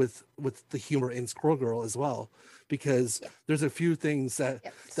do with the humor in Squirrel Girl as well, because there's a few things that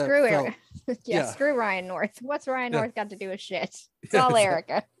screw Erica. Screw Ryan North. What's Ryan North got to do with shit? It's all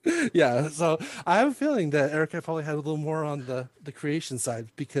Erica. Yeah, so I have a feeling that Erica probably had a little more on the creation side,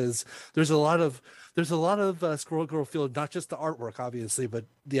 because there's a lot of Squirrel Girl feel, not just the artwork obviously, but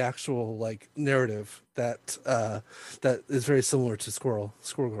the actual like narrative that is very similar to Squirrel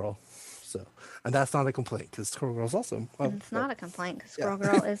Girl. So, and that's not a complaint, because Squirrel Girl is awesome. It's not a complaint, because Squirrel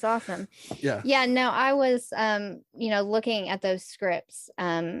Girl is awesome. Yeah. No, I was you know, looking at those scripts.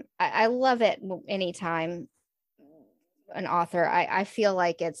 I love it anytime an author, I feel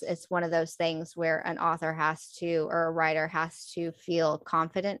like it's one of those things where an author has to, or a writer has to, feel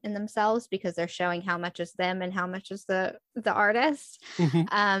confident in themselves, because they're showing how much is them and how much is the artist.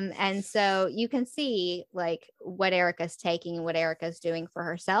 And so you can see like what Erica's taking and what Erica's doing for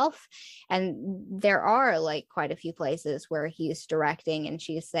herself, and there are like quite a few places where he's directing and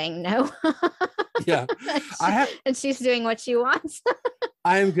she's saying no. Yeah. And she's doing what she wants.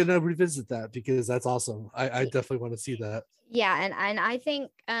 I'm gonna revisit that, because that's awesome. I definitely want to see that. Yeah, and I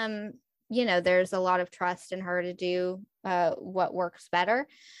think there's a lot of trust in her to do what works better.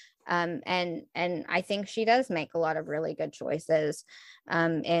 And I think she does make a lot of really good choices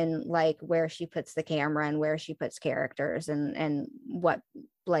in like where she puts the camera and where she puts characters and what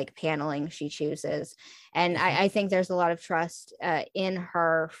like paneling she chooses. And I think there's a lot of trust in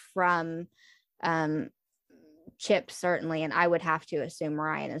her from Chip, certainly, and I would have to assume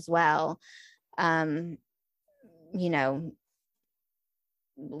Ryan as well. You know,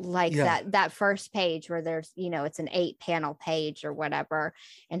 like that first page where there's it's an 8-panel page or whatever,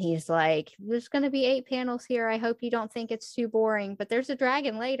 and he's like, there's going to be 8 panels here, I hope you don't think it's too boring, but there's a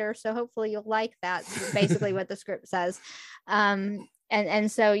dragon later, so hopefully you'll like that. Basically what the script says.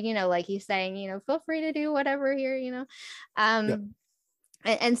 And so like he's saying, feel free to do whatever here. And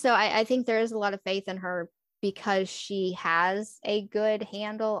so I think there is a lot of faith in her because she has a good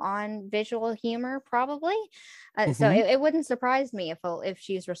handle on visual humor, probably. So it wouldn't surprise me if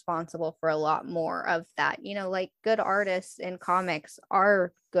she's responsible for a lot more of that. Like good artists in comics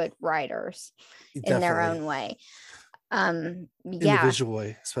are good writers in their own way. In the visual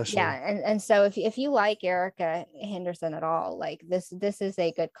way, especially. Yeah, and so if you like Erica Henderson at all, like this is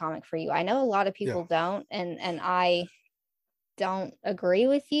a good comic for you. I know a lot of people don't, and I don't agree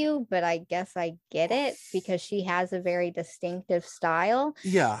with you, but I guess I get it because she has a very distinctive style.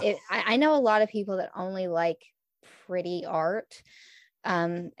 I know a lot of people that only like pretty art,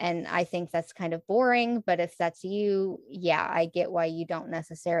 and I think that's kind of boring, but if that's you, I get why you don't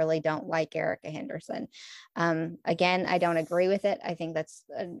like Erica Henderson. Again, I don't agree with it. I think that's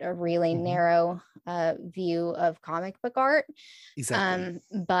a really narrow view of comic book art.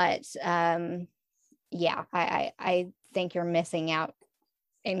 But I think you're missing out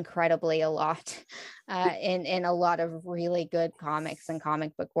incredibly a lot in a lot of really good comics and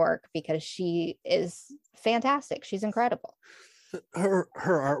comic book work, because she is fantastic. She's incredible. Her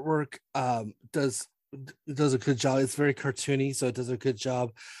artwork does a good job. It's very cartoony, so it does a good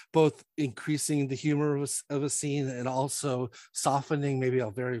job both increasing the humor of a scene and also softening maybe a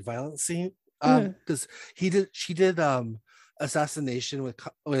very violent scene. Because she did Assassination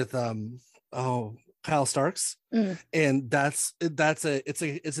with Kyle Starks, and it's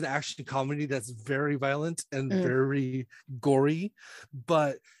an action comedy that's very violent and very gory,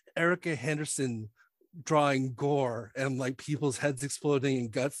 but Erica Henderson drawing gore and like people's heads exploding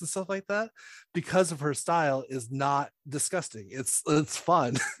and guts and stuff like that, because of her style, is not disgusting. It's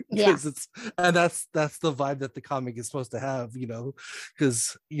fun. Because that's the vibe that the comic is supposed to have,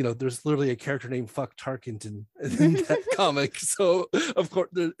 because there's literally a character named Fuck Tarkington in that comic, so of course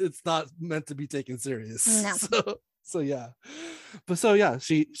it's not meant to be taken serious.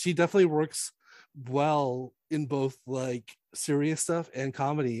 She definitely works well in both like serious stuff and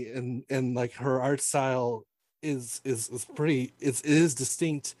comedy, and like her art style is pretty, it is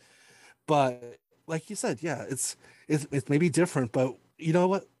distinct, but like you said, it's maybe different, but you know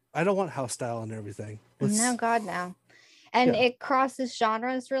what, I don't want house style and everything. No, God, no. And it crosses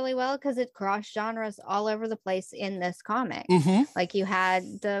genres really well, because it crossed genres all over the place in this comic. Like you had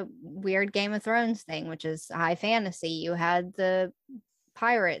the weird Game of Thrones thing, which is high fantasy. You had the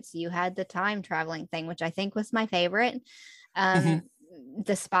pirates, you had the time traveling thing, which I think was my favorite.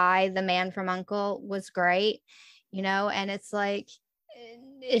 The spy, the man from Uncle, was great, and it's like,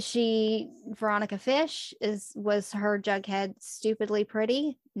 is she Veronica Fish? Was her Jughead stupidly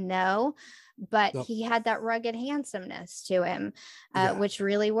pretty? No, but he had that rugged handsomeness to him, which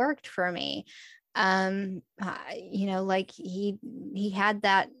really worked for me. Like he had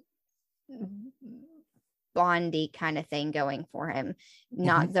that Bondy kind of thing going for him.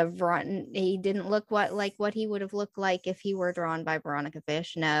 Not he didn't look what he would have looked like if he were drawn by Veronica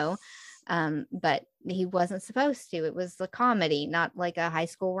Fish. No. But he wasn't supposed to. It was a comedy, not like a high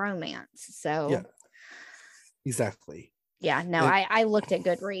school romance. So exactly. I looked at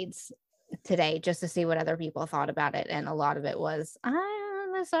Goodreads today just to see what other people thought about it, and a lot of it was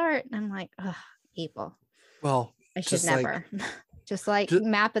this art, and I'm like, oh, people, well, I should never. Just like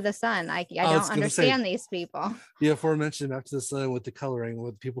Map of the Sun. I don't understand these people. The aforementioned Map of the Sun with the coloring,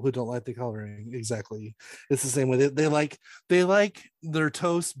 with people who don't like the coloring. Exactly. It's the same way. They like their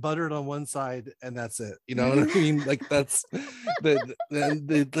toast buttered on one side, and that's it. You know what I mean? Like that's they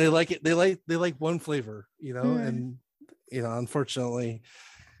like it. They like one flavor, and unfortunately,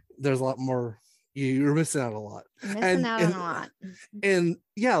 there's a lot more. You're missing out a lot. On a lot. And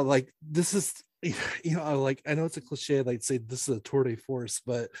like this is, like, I know it's a cliche, like say this is a tour de force,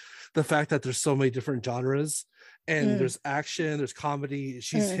 but the fact that there's so many different genres, and there's action, there's comedy,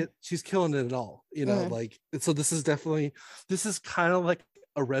 she's killing it all, like, so this is kind of like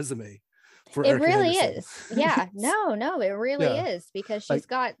a resume for It Erica really Henderson. is. Yeah. No, it really Yeah, is, because like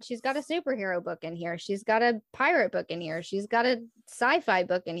she's got a superhero book in here. She's got a pirate book in here. She's got a sci-fi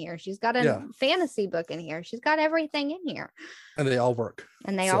book in here. She's got a yeah, fantasy book in here. She's got everything in here. and they all work.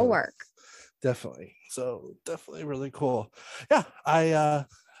 And they all So work. definitely. So definitely really cool. Yeah,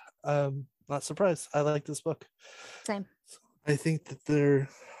 not surprised. I like this book. Same. I think that they're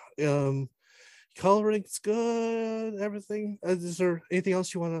coloring's good, everything. Is there anything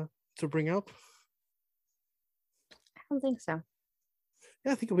else you want to bring up? I don't think so.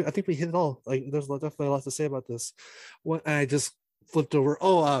 Yeah, I think we hit it all. Like, there's definitely a lot to say about this. What I just flipped over.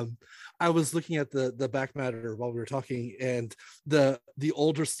 I was looking at the back matter while we were talking, and the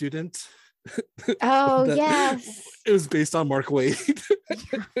older student. Oh yes, it was based on Mark Waid,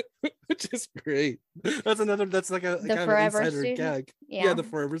 which is great. That's like a the kind of forever an insider student. gag. Yeah, The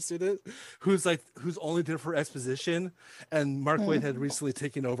forever student who's only there for exposition, and Mark Waid had recently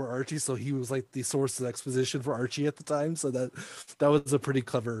taken over Archie, so he was like the source of exposition for Archie at the time. So that was a pretty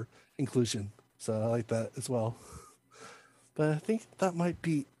clever inclusion. So I like that as well. But I think that might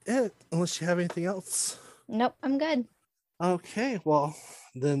be it, unless you have anything else. Nope, I'm good. Okay, well,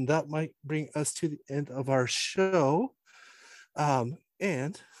 then that might bring us to the end of our show.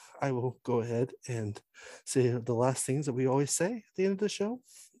 And I will go ahead and say the last things that we always say at the end of the show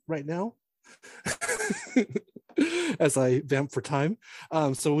right now. As I vamp for time.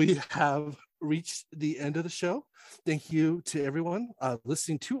 So we have reached the end of the show. Thank you to everyone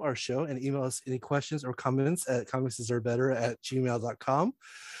listening to our show, and email us any questions or comments at comicsarebetter@gmail.com.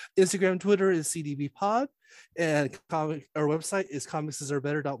 Instagram, Twitter is CDBpod, and our website is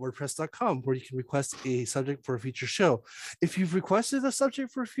comicsarebetter.wordpress.com, where you can request a subject for a future show. If you've requested a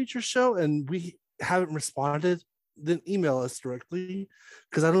subject for a future show and we haven't responded, then email us directly,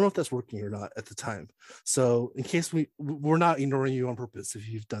 because I don't know if that's working or not at the time. So in case we're not ignoring you on purpose if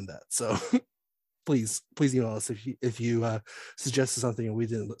you've done that. So please email us if you suggested something and we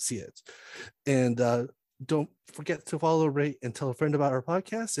didn't see it. And don't forget to follow, rate, and tell a friend about our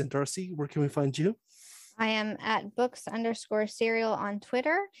podcast. And Darcy, where can we find you? I am at books_serial on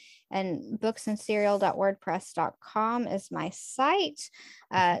Twitter, and booksandserial.wordpress.com is my site.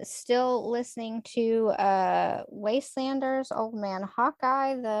 Still listening to Wastelanders, Old Man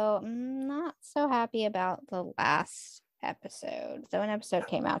Hawkeye, though I'm not so happy about the last episode. So an episode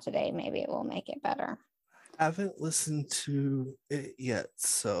came out today. Maybe it will make it better. I haven't listened to it yet.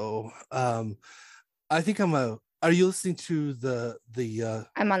 So I think are you listening to the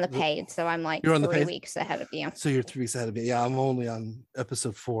I'm on the paid, so I'm like you're on 3 weeks ahead of you. So you're 3 weeks ahead of me. Yeah, I'm only on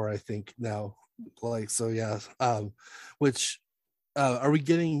episode 4, I think now. Like, so yeah. Which are we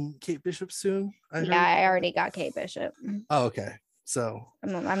getting Kate Bishop soon? I already got Kate Bishop. Oh, okay. So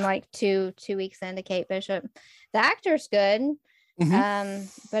I'm like two weeks into Kate Bishop. The actor's good. Mm-hmm.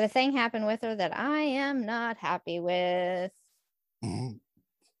 But a thing happened with her that I am not happy with. Mm-hmm.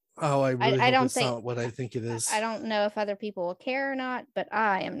 Oh, I really hope it's not what I think it is. I don't know if other people will care or not, but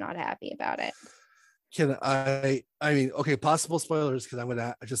I am not happy about it. Can I mean, okay, possible spoilers, because I'm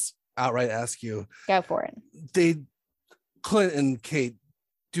gonna just outright ask you. Go for it. Clint and Kate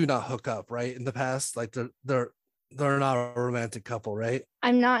do not hook up, right? In the past, like they're not a romantic couple, right?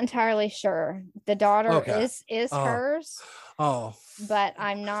 I'm not entirely sure. The daughter is hers. Oh, but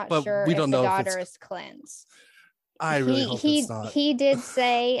I'm not sure we don't if know the daughter is Clint's. I really hope it's not. He did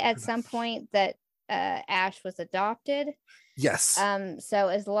say at some point that Ash was adopted. Yes. So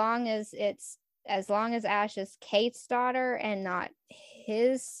as long as Ash is Kate's daughter and not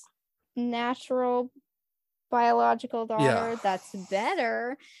his natural biological daughter, that's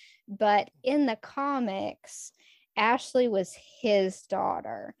better. But in the comics, Ashley was his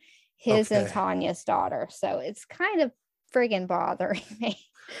daughter, and Tanya's daughter. So it's kind of friggin' bothering me.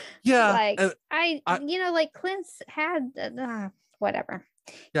 Yeah, like I like Clint's had whatever.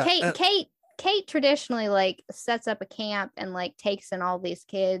 Yeah, Kate traditionally like sets up a camp and like takes in all these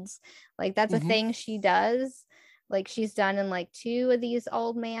kids. Like that's a thing she does. Like she's done in like 2 of these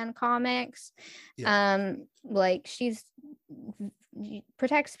old man comics. Yeah. Like she's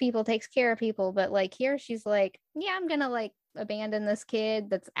protects people, takes care of people, but like here she's like, yeah, I'm gonna like abandon this kid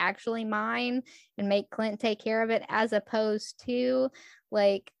that's actually mine and make Clint take care of it, as opposed to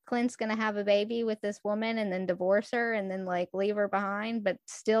like Clint's gonna have a baby with this woman and then divorce her and then like leave her behind, but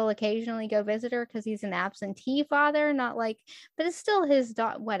still occasionally go visit her because he's an absentee father, not like, but it's still his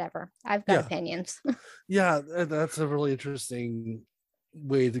daughter. Whatever, I've got opinions. Yeah, that's a really interesting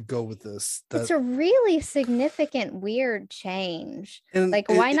way to go with this. It's a really significant weird change, and like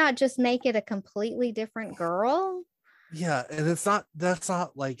why not just make it a completely different girl? Yeah, and that's not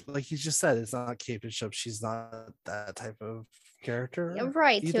like you just said, it's not Kate Bishop. She's not that type of character,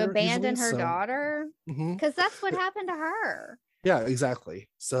 right, to abandon her so, daughter, because that's what happened to her. Yeah, exactly.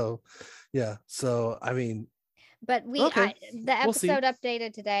 So, yeah. So, I mean, but okay, the episode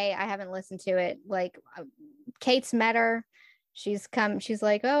updated today. I haven't listened to it. Like, Kate's met her. She's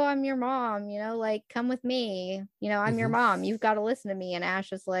like, oh, I'm your mom, like, come with me, I'm your mom, you've got to listen to me. And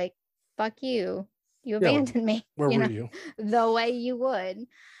Ash is like, fuck you, you abandoned me. Where were you? The way you would.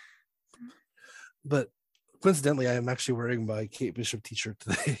 But coincidentally, I am actually wearing my Kate Bishop t-shirt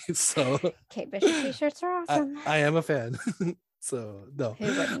today. So Kate Bishop t-shirts are awesome. I am a fan. So no, who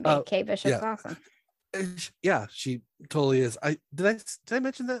wouldn't be? Kate Bishop's awesome. Yeah, she totally is. Did I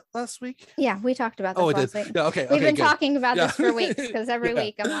mention that last week? Yeah, we talked about this last week. Yeah, okay. We've been talking about this for weeks, because every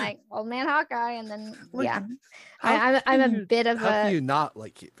week I'm like, old man Hawkeye, and then I'm a bit of how can you not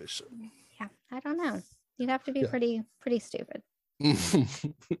like Kate Bishop? Yeah, I don't know. You'd have to be pretty stupid.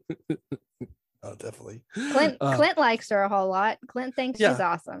 Oh, definitely. Clint likes her a whole lot. Clint thinks she's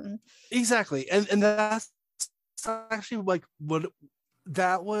awesome. Exactly, and that's actually like what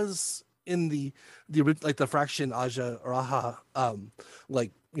that was in the like the Fraction Aja Raha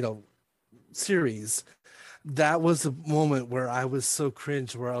series. That was a moment where I was so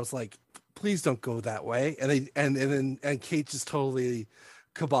cringe, where I was like, please don't go that way. And Kate just totally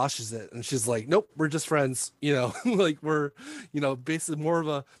kiboshes it, and she's like, nope, we're just friends, like we're basically more of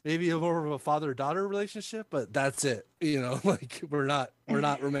a father-daughter relationship, but that's it, like we're not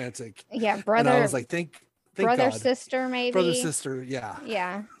romantic. Yeah, brother. And I was like, thank brother God. Sister, maybe brother sister,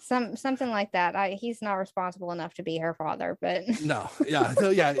 yeah, something like that. He's not responsible enough to be her father, but no, yeah, so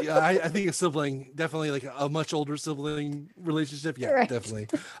I think a sibling, definitely like a much older sibling relationship, right. Definitely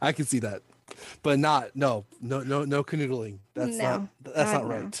I can see that, but no canoodling. That's not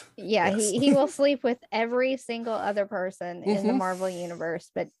right. Yeah, yes. he will sleep with every single other person in the Marvel universe,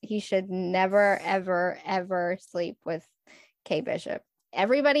 but he should never ever sleep with Kate Bishop.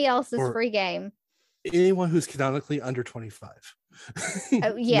 Everybody else is free game. Anyone who's canonically under 25.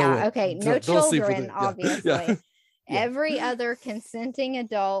 Okay, no children, obviously. Yeah. Every other consenting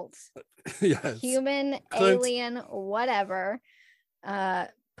adult, human, alien, whatever,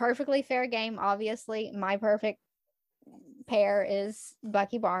 perfectly fair game. Obviously, my perfect pair is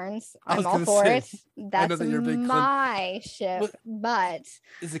Bucky Barnes. I'm all for it. That's my ship. But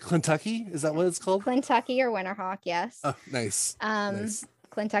is it Clintucky? Is that what it's called? Clintucky or Winterhawk? Yes. Oh, nice. Nice.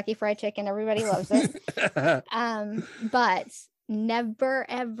 Kentucky Fried Chicken, everybody loves it. But never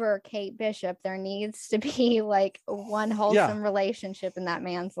ever Kate Bishop. There needs to be like one wholesome relationship in that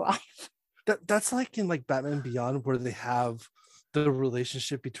man's life. That's like in like Batman Beyond, where they have the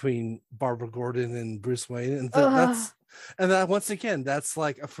relationship between Barbara Gordon and Bruce Wayne, and that once again, that's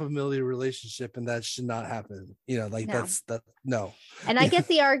like a familiar relationship, and that should not happen. That's no. And I get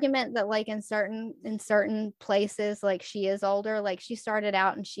the argument that like in certain places, like she is older, like she started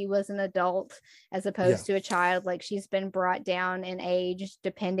out and she was an adult as opposed to a child. Like she's been brought down in age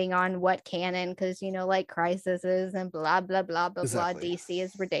depending on what canon, because like crises and blah blah blah blah blah. DC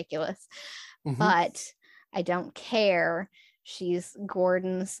is ridiculous, but I don't care. She's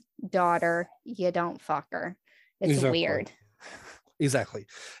Gordon's daughter. You don't fuck her. It's weird. Exactly.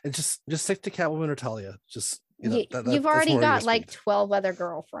 And just stick to Catwoman or Talia. Just you've already got like 12 other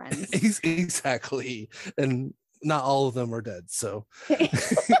girlfriends. Exactly. And not all of them are dead. So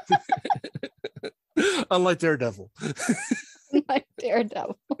unlike Daredevil. Like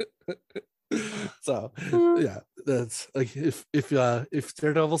Daredevil. So yeah, that's like if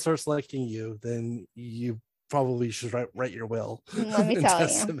Daredevil starts liking you, then you probably should write your will. Let me tell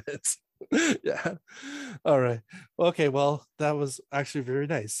you. Yeah. All right. Okay. Well, that was actually very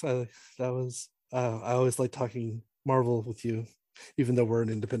nice. I always like talking Marvel with you, even though we're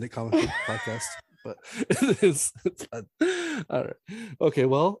an independent comic book podcast. But it's fun. All right. Okay.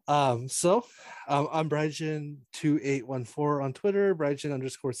 Well, I'm Brian2814 on Twitter,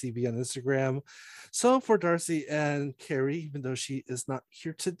 Brian_CB on Instagram. So for Darcy and Carrie, even though she is not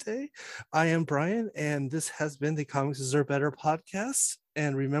here today, I am Brian, and this has been the Comics Deserve Better podcast.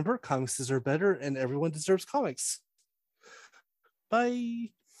 And remember, comics deserve better, and everyone deserves comics. Bye.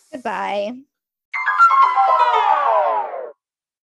 Goodbye.